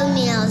special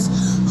meals.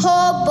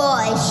 Oh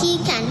boy,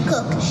 she can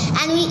cook,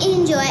 and we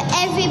enjoy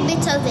every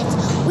bit of it.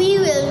 We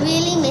will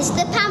really miss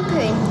the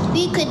pampering.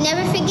 We could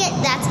never forget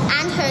that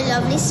and her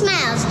lovely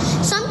smiles.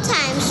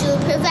 Sometimes she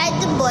will provide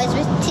the boys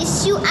with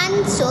tissue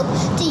and soap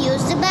to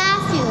use the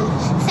bathroom.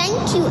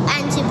 Thank you,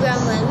 Auntie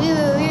Bramwell. We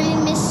will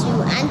really miss you.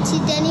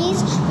 Auntie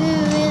Denise, we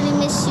will really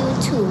miss you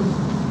too.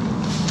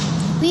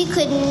 We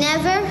could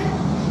never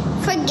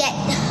forget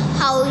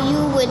how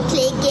you would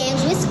play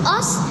games with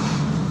us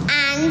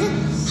and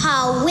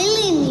how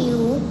willing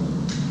you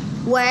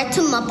were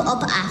to mop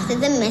up after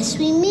the mess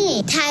we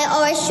made, tie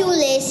our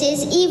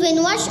shoelaces,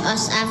 even wash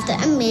us after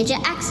a major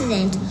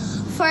accident.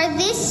 For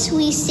this,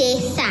 we say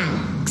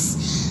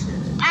thanks.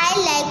 I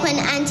like when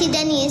Auntie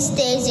Denise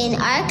stays in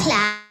our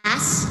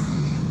class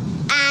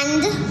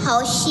and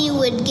how she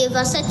would give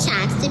us a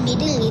chance to be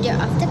the leader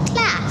of the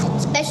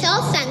class.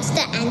 Special thanks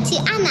to Auntie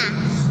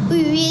Anna.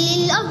 We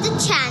really love the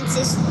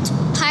chances to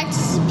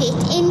participate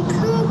in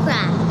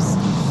programs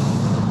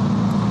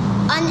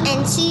on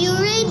NCU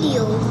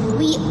Radio.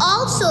 We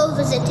also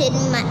visited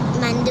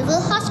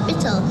Mandeville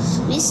Hospital.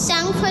 We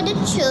sang for the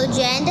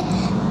children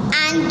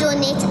and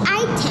donate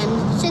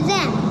items to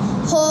them.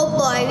 Oh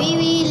boy, we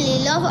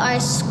really love our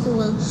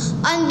school.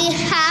 On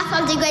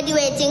behalf of the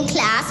graduating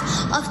class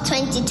of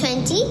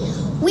 2020,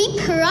 we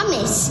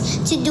promise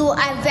to do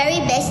our very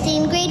best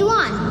in grade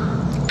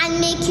 1 and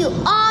make you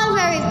all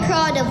very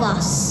proud of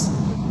us.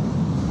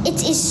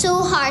 It is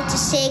so hard to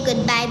say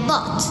goodbye,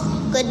 but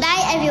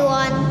goodbye,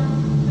 everyone.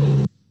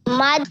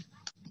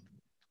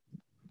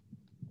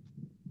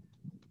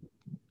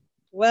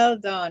 Well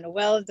done,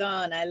 well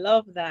done. I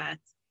love that.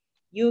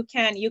 You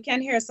can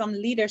hear some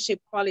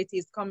leadership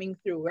qualities coming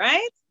through,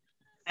 right?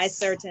 I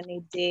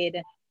certainly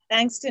did.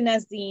 Thanks to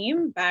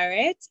Nazim,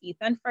 Barrett,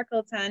 Ethan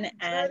Freckleton,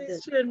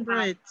 and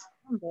Bright.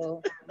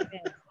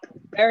 Yes.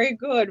 Very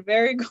good,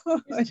 very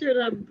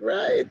good.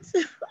 Bright.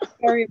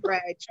 Very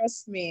bright,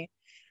 trust me.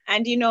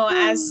 And you know,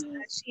 as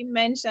she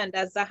mentioned,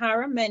 as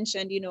Zahara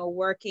mentioned, you know,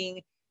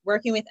 working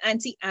with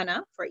Auntie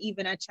Anna for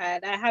Even a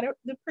Child, I had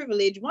the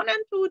privilege 1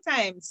 and 2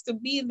 times to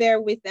be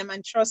there with them,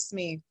 and trust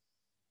me,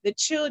 the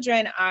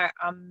children are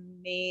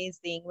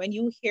amazing. When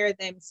you hear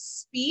them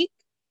speak,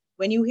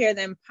 when you hear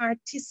them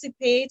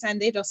participate,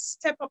 and they just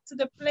step up to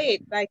the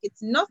plate like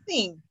it's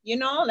nothing, you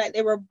know, like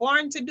they were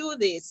born to do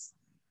this.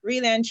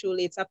 Really and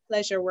truly, it's a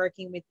pleasure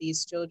working with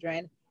these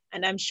children.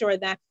 And I'm sure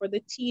that for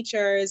the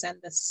teachers and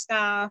the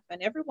staff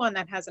and everyone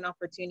that has an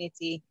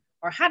opportunity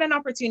or had an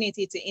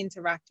opportunity to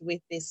interact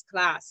with this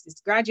class,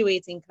 this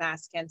graduating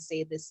class, can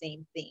say the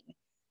same thing,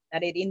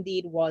 that it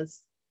indeed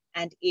was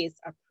and is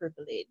a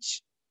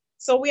privilege.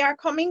 So we are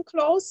coming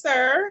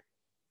closer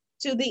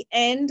to the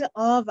end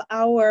of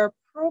our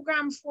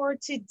program for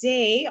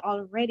today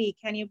already.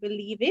 Can you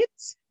believe it?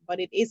 But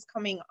it is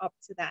coming up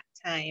to that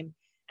time.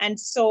 And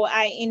so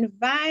I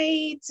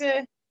invite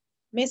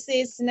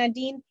Mrs.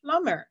 Nadine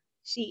Plummer.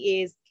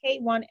 She is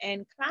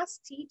K1N class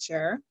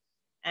teacher,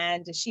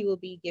 and she will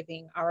be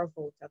giving our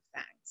vote of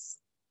thanks.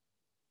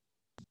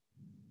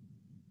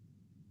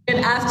 Good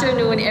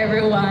afternoon,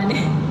 everyone.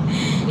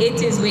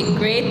 It is with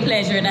great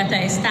pleasure that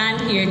I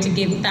stand here to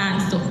give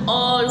thanks to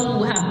all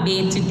who have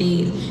made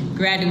today's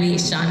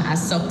graduation a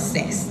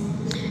success.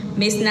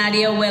 Miss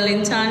Nadia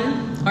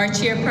Wellington, our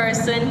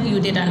chairperson, you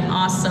did an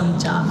awesome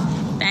job.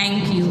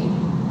 Thank you.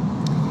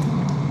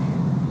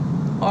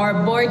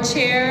 Our board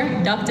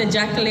chair, Dr.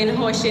 Jacqueline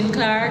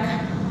Hoshin-Clark,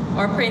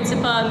 our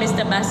principal,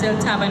 Mr. Basil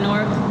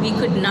Tabanor, we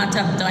could not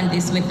have done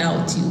this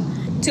without you.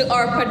 To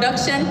our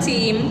production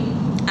team,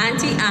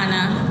 Auntie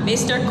Anna,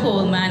 Mr.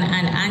 Coleman,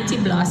 and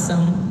Auntie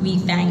Blossom, we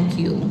thank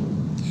you.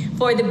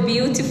 For the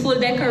beautiful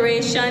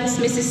decorations,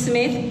 Mrs.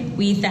 Smith,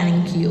 we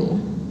thank you.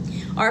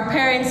 Our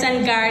parents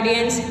and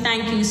guardians,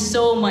 thank you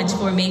so much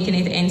for making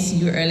it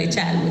NCU Early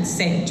Childhood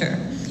Center.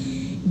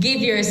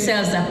 Give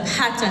yourselves a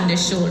pat on the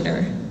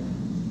shoulder.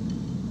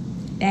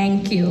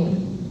 Thank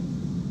you.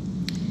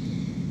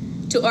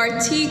 To our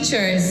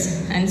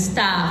teachers and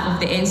staff of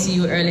the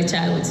NCU Early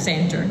Childhood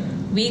Center,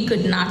 we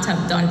could not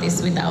have done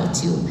this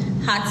without you.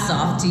 Hats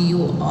off to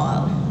you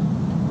all.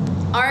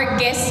 Our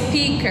guest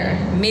speaker,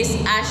 Miss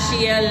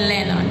Ashia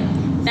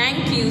Lennon,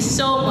 thank you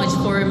so much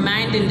for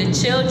reminding the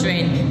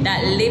children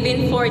that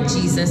living for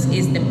Jesus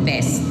is the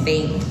best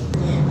thing.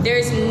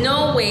 There's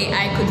no way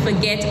I could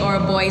forget our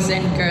boys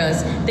and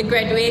girls, the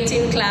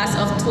graduating class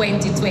of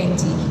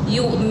 2020.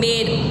 You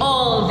made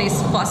all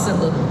this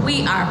possible.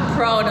 We are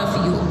proud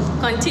of you.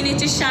 Continue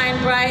to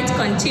shine bright.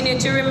 Continue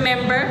to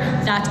remember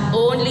that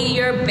only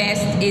your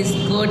best is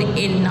good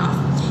enough.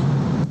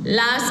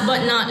 Last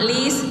but not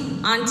least,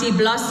 Auntie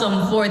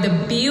Blossom for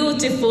the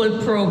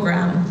beautiful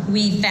program.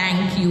 We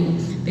thank you.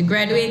 The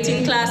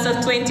graduating class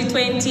of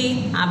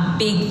 2020, a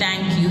big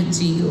thank you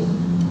to you.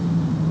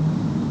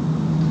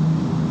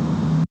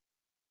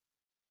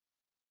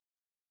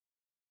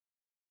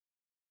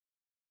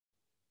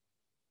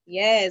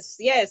 Yes,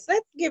 yes,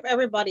 let's give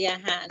everybody a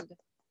hand.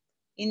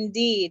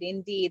 Indeed,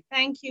 indeed.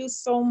 Thank you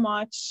so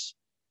much,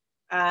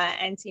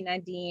 Auntie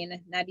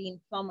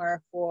Nadine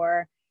Plummer,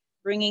 for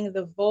bringing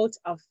the vote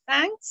of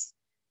thanks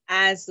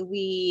as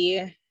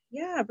we,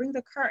 bring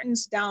the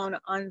curtains down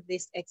on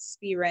this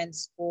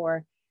experience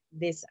for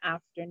this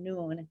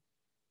afternoon.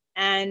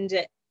 And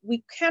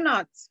we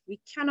cannot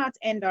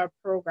end our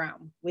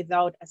program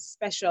without a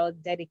special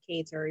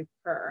dedicatory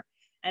prayer.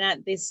 And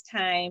at this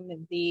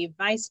time, the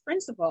Vice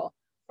Principal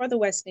for the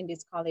West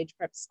Indies College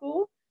Prep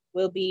School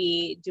will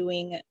be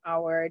doing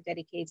our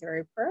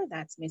dedicatory prayer.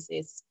 That's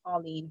Mrs.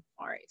 Pauline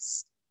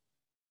Forrest.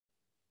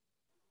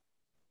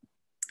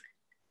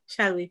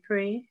 Shall we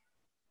pray?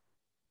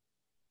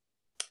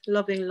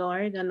 Loving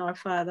Lord and our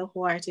Father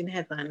who art in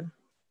heaven,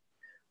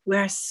 we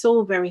are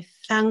so very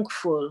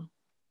thankful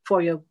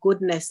for your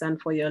goodness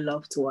and for your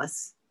love to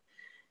us.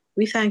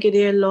 We thank you,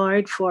 dear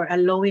Lord, for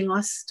allowing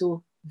us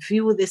to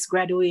view this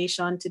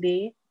graduation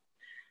today.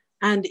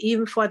 And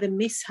even for the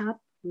mishap,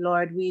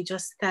 Lord, we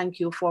just thank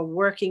you for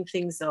working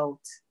things out.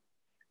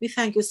 We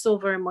thank you so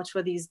very much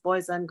for these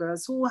boys and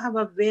girls who have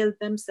availed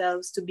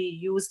themselves to be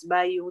used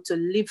by you, to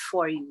live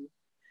for you.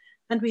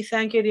 And we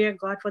thank you, dear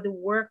God, for the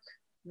work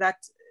that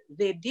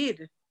they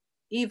did,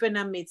 even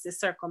amidst the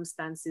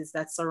circumstances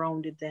that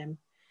surrounded them.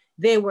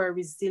 They were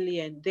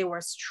resilient, they were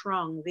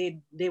strong,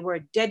 they were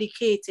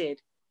dedicated.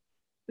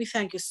 We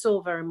thank you so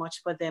very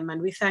much for them,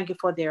 and we thank you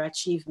for their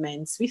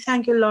achievements. We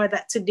thank you, Lord,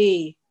 that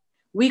today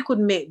we could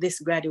make this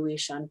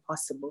graduation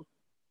possible.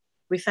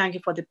 We thank you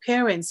for the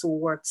parents who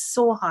worked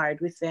so hard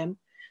with them.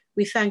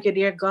 We thank you,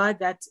 dear God,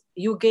 that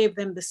you gave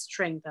them the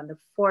strength and the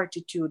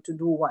fortitude to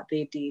do what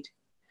they did.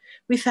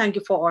 We thank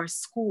you for our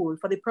school,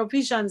 for the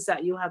provisions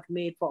that you have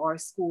made for our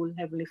school,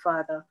 Heavenly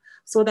Father,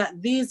 so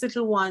that these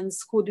little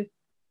ones could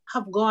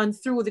have gone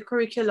through the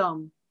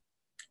curriculum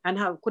and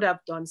could have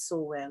done so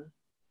well.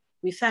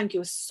 We thank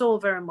you so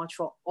very much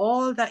for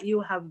all that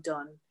you have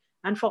done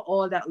and for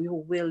all that you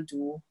will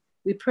do.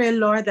 We pray,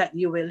 Lord, that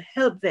you will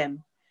help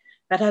them,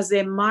 that as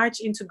they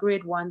march into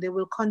grade 1, they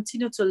will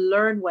continue to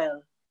learn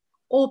well,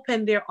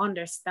 open their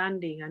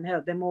understanding, and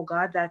help them, oh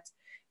God, that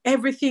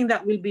everything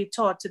that will be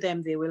taught to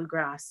them, they will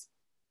grasp.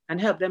 And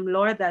help them,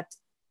 Lord, that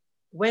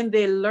when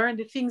they learn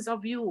the things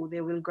of you,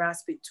 they will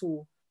grasp it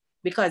too,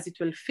 because it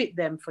will fit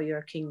them for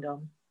your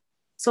kingdom.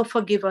 So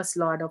forgive us,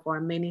 Lord, of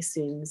our many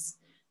sins,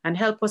 and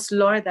help us,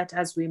 Lord, that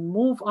as we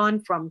move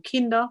on from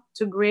kinder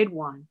to grade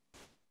 1,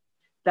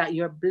 that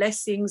your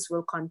blessings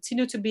will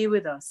continue to be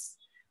with us,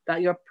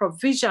 that your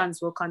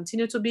provisions will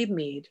continue to be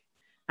made,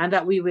 and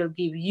that we will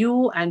give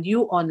you and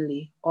you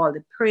only all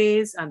the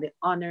praise and the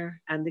honor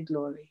and the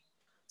glory.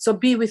 So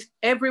be with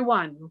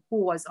everyone who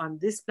was on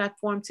this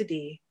platform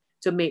today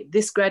to make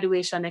this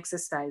graduation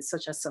exercise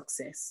such a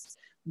success.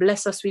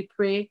 Bless us, we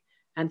pray,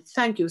 and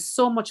thank you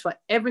so much for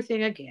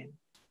everything again.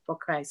 For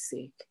Christ's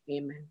sake,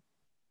 amen.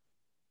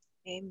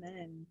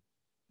 Amen.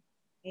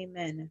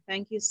 Amen.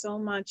 Thank you so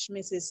much,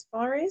 Mrs.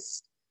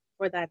 Forrest,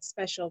 for that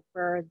special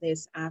prayer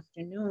this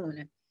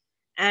afternoon.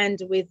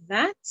 And with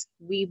that,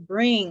 we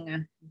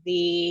bring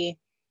the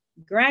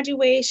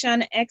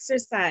graduation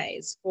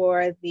exercise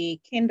for the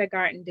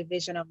kindergarten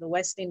division of the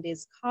West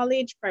Indies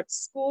College Prep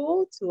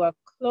School to a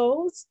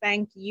close.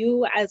 Thank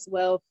you as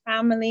well,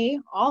 family,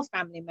 all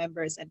family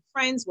members and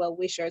friends,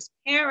 well-wishers,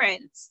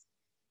 parents,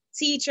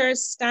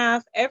 teachers,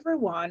 staff,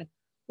 everyone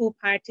who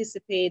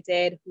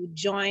participated, who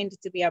joined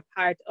to be a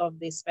part of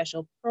this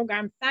special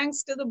program.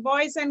 Thanks to the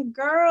boys and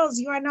girls.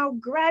 You are now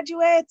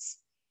graduates.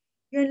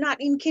 You're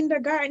not in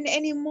kindergarten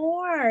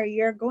anymore.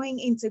 You're going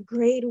into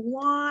grade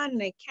 1.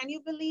 Can you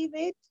believe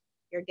it?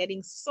 You're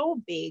getting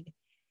so big.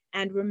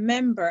 And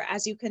remember,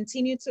 as you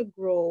continue to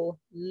grow,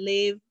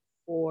 live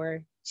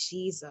for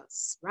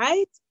Jesus,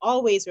 right?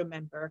 Always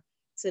remember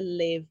to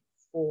live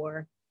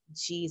for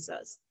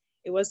Jesus.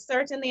 It was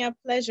certainly a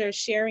pleasure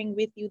sharing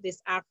with you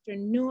this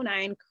afternoon.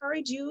 I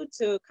encourage you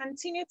to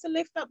continue to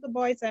lift up the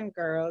boys and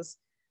girls,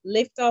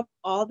 lift up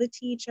all the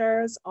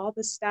teachers, all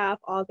the staff,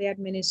 all the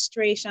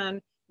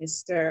administration,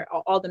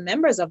 all the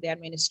members of the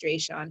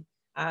administration,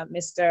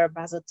 Mr.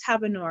 Basil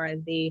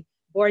Tabanor, the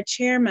board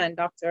chairman,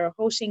 Dr.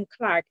 Hoshing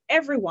Clark,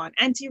 everyone,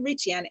 Auntie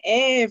Richie and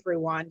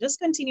everyone. Just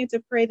continue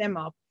to pray them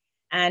up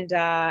and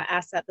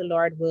ask that the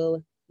Lord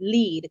will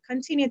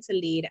continue to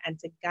lead and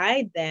to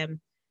guide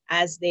them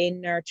as they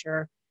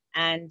nurture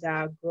and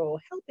grow,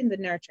 helping the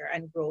nurture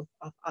and growth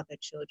of other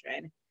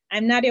children.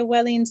 I'm Nadia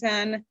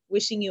Wellington,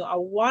 wishing you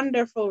a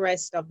wonderful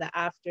rest of the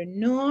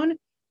afternoon.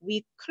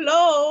 We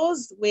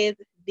close with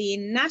the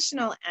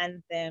national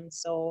anthem,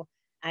 so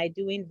I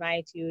do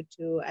invite you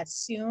to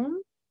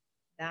assume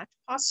that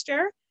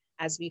posture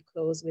as we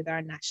close with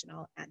our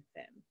national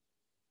anthem.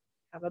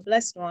 Have a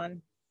blessed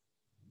one.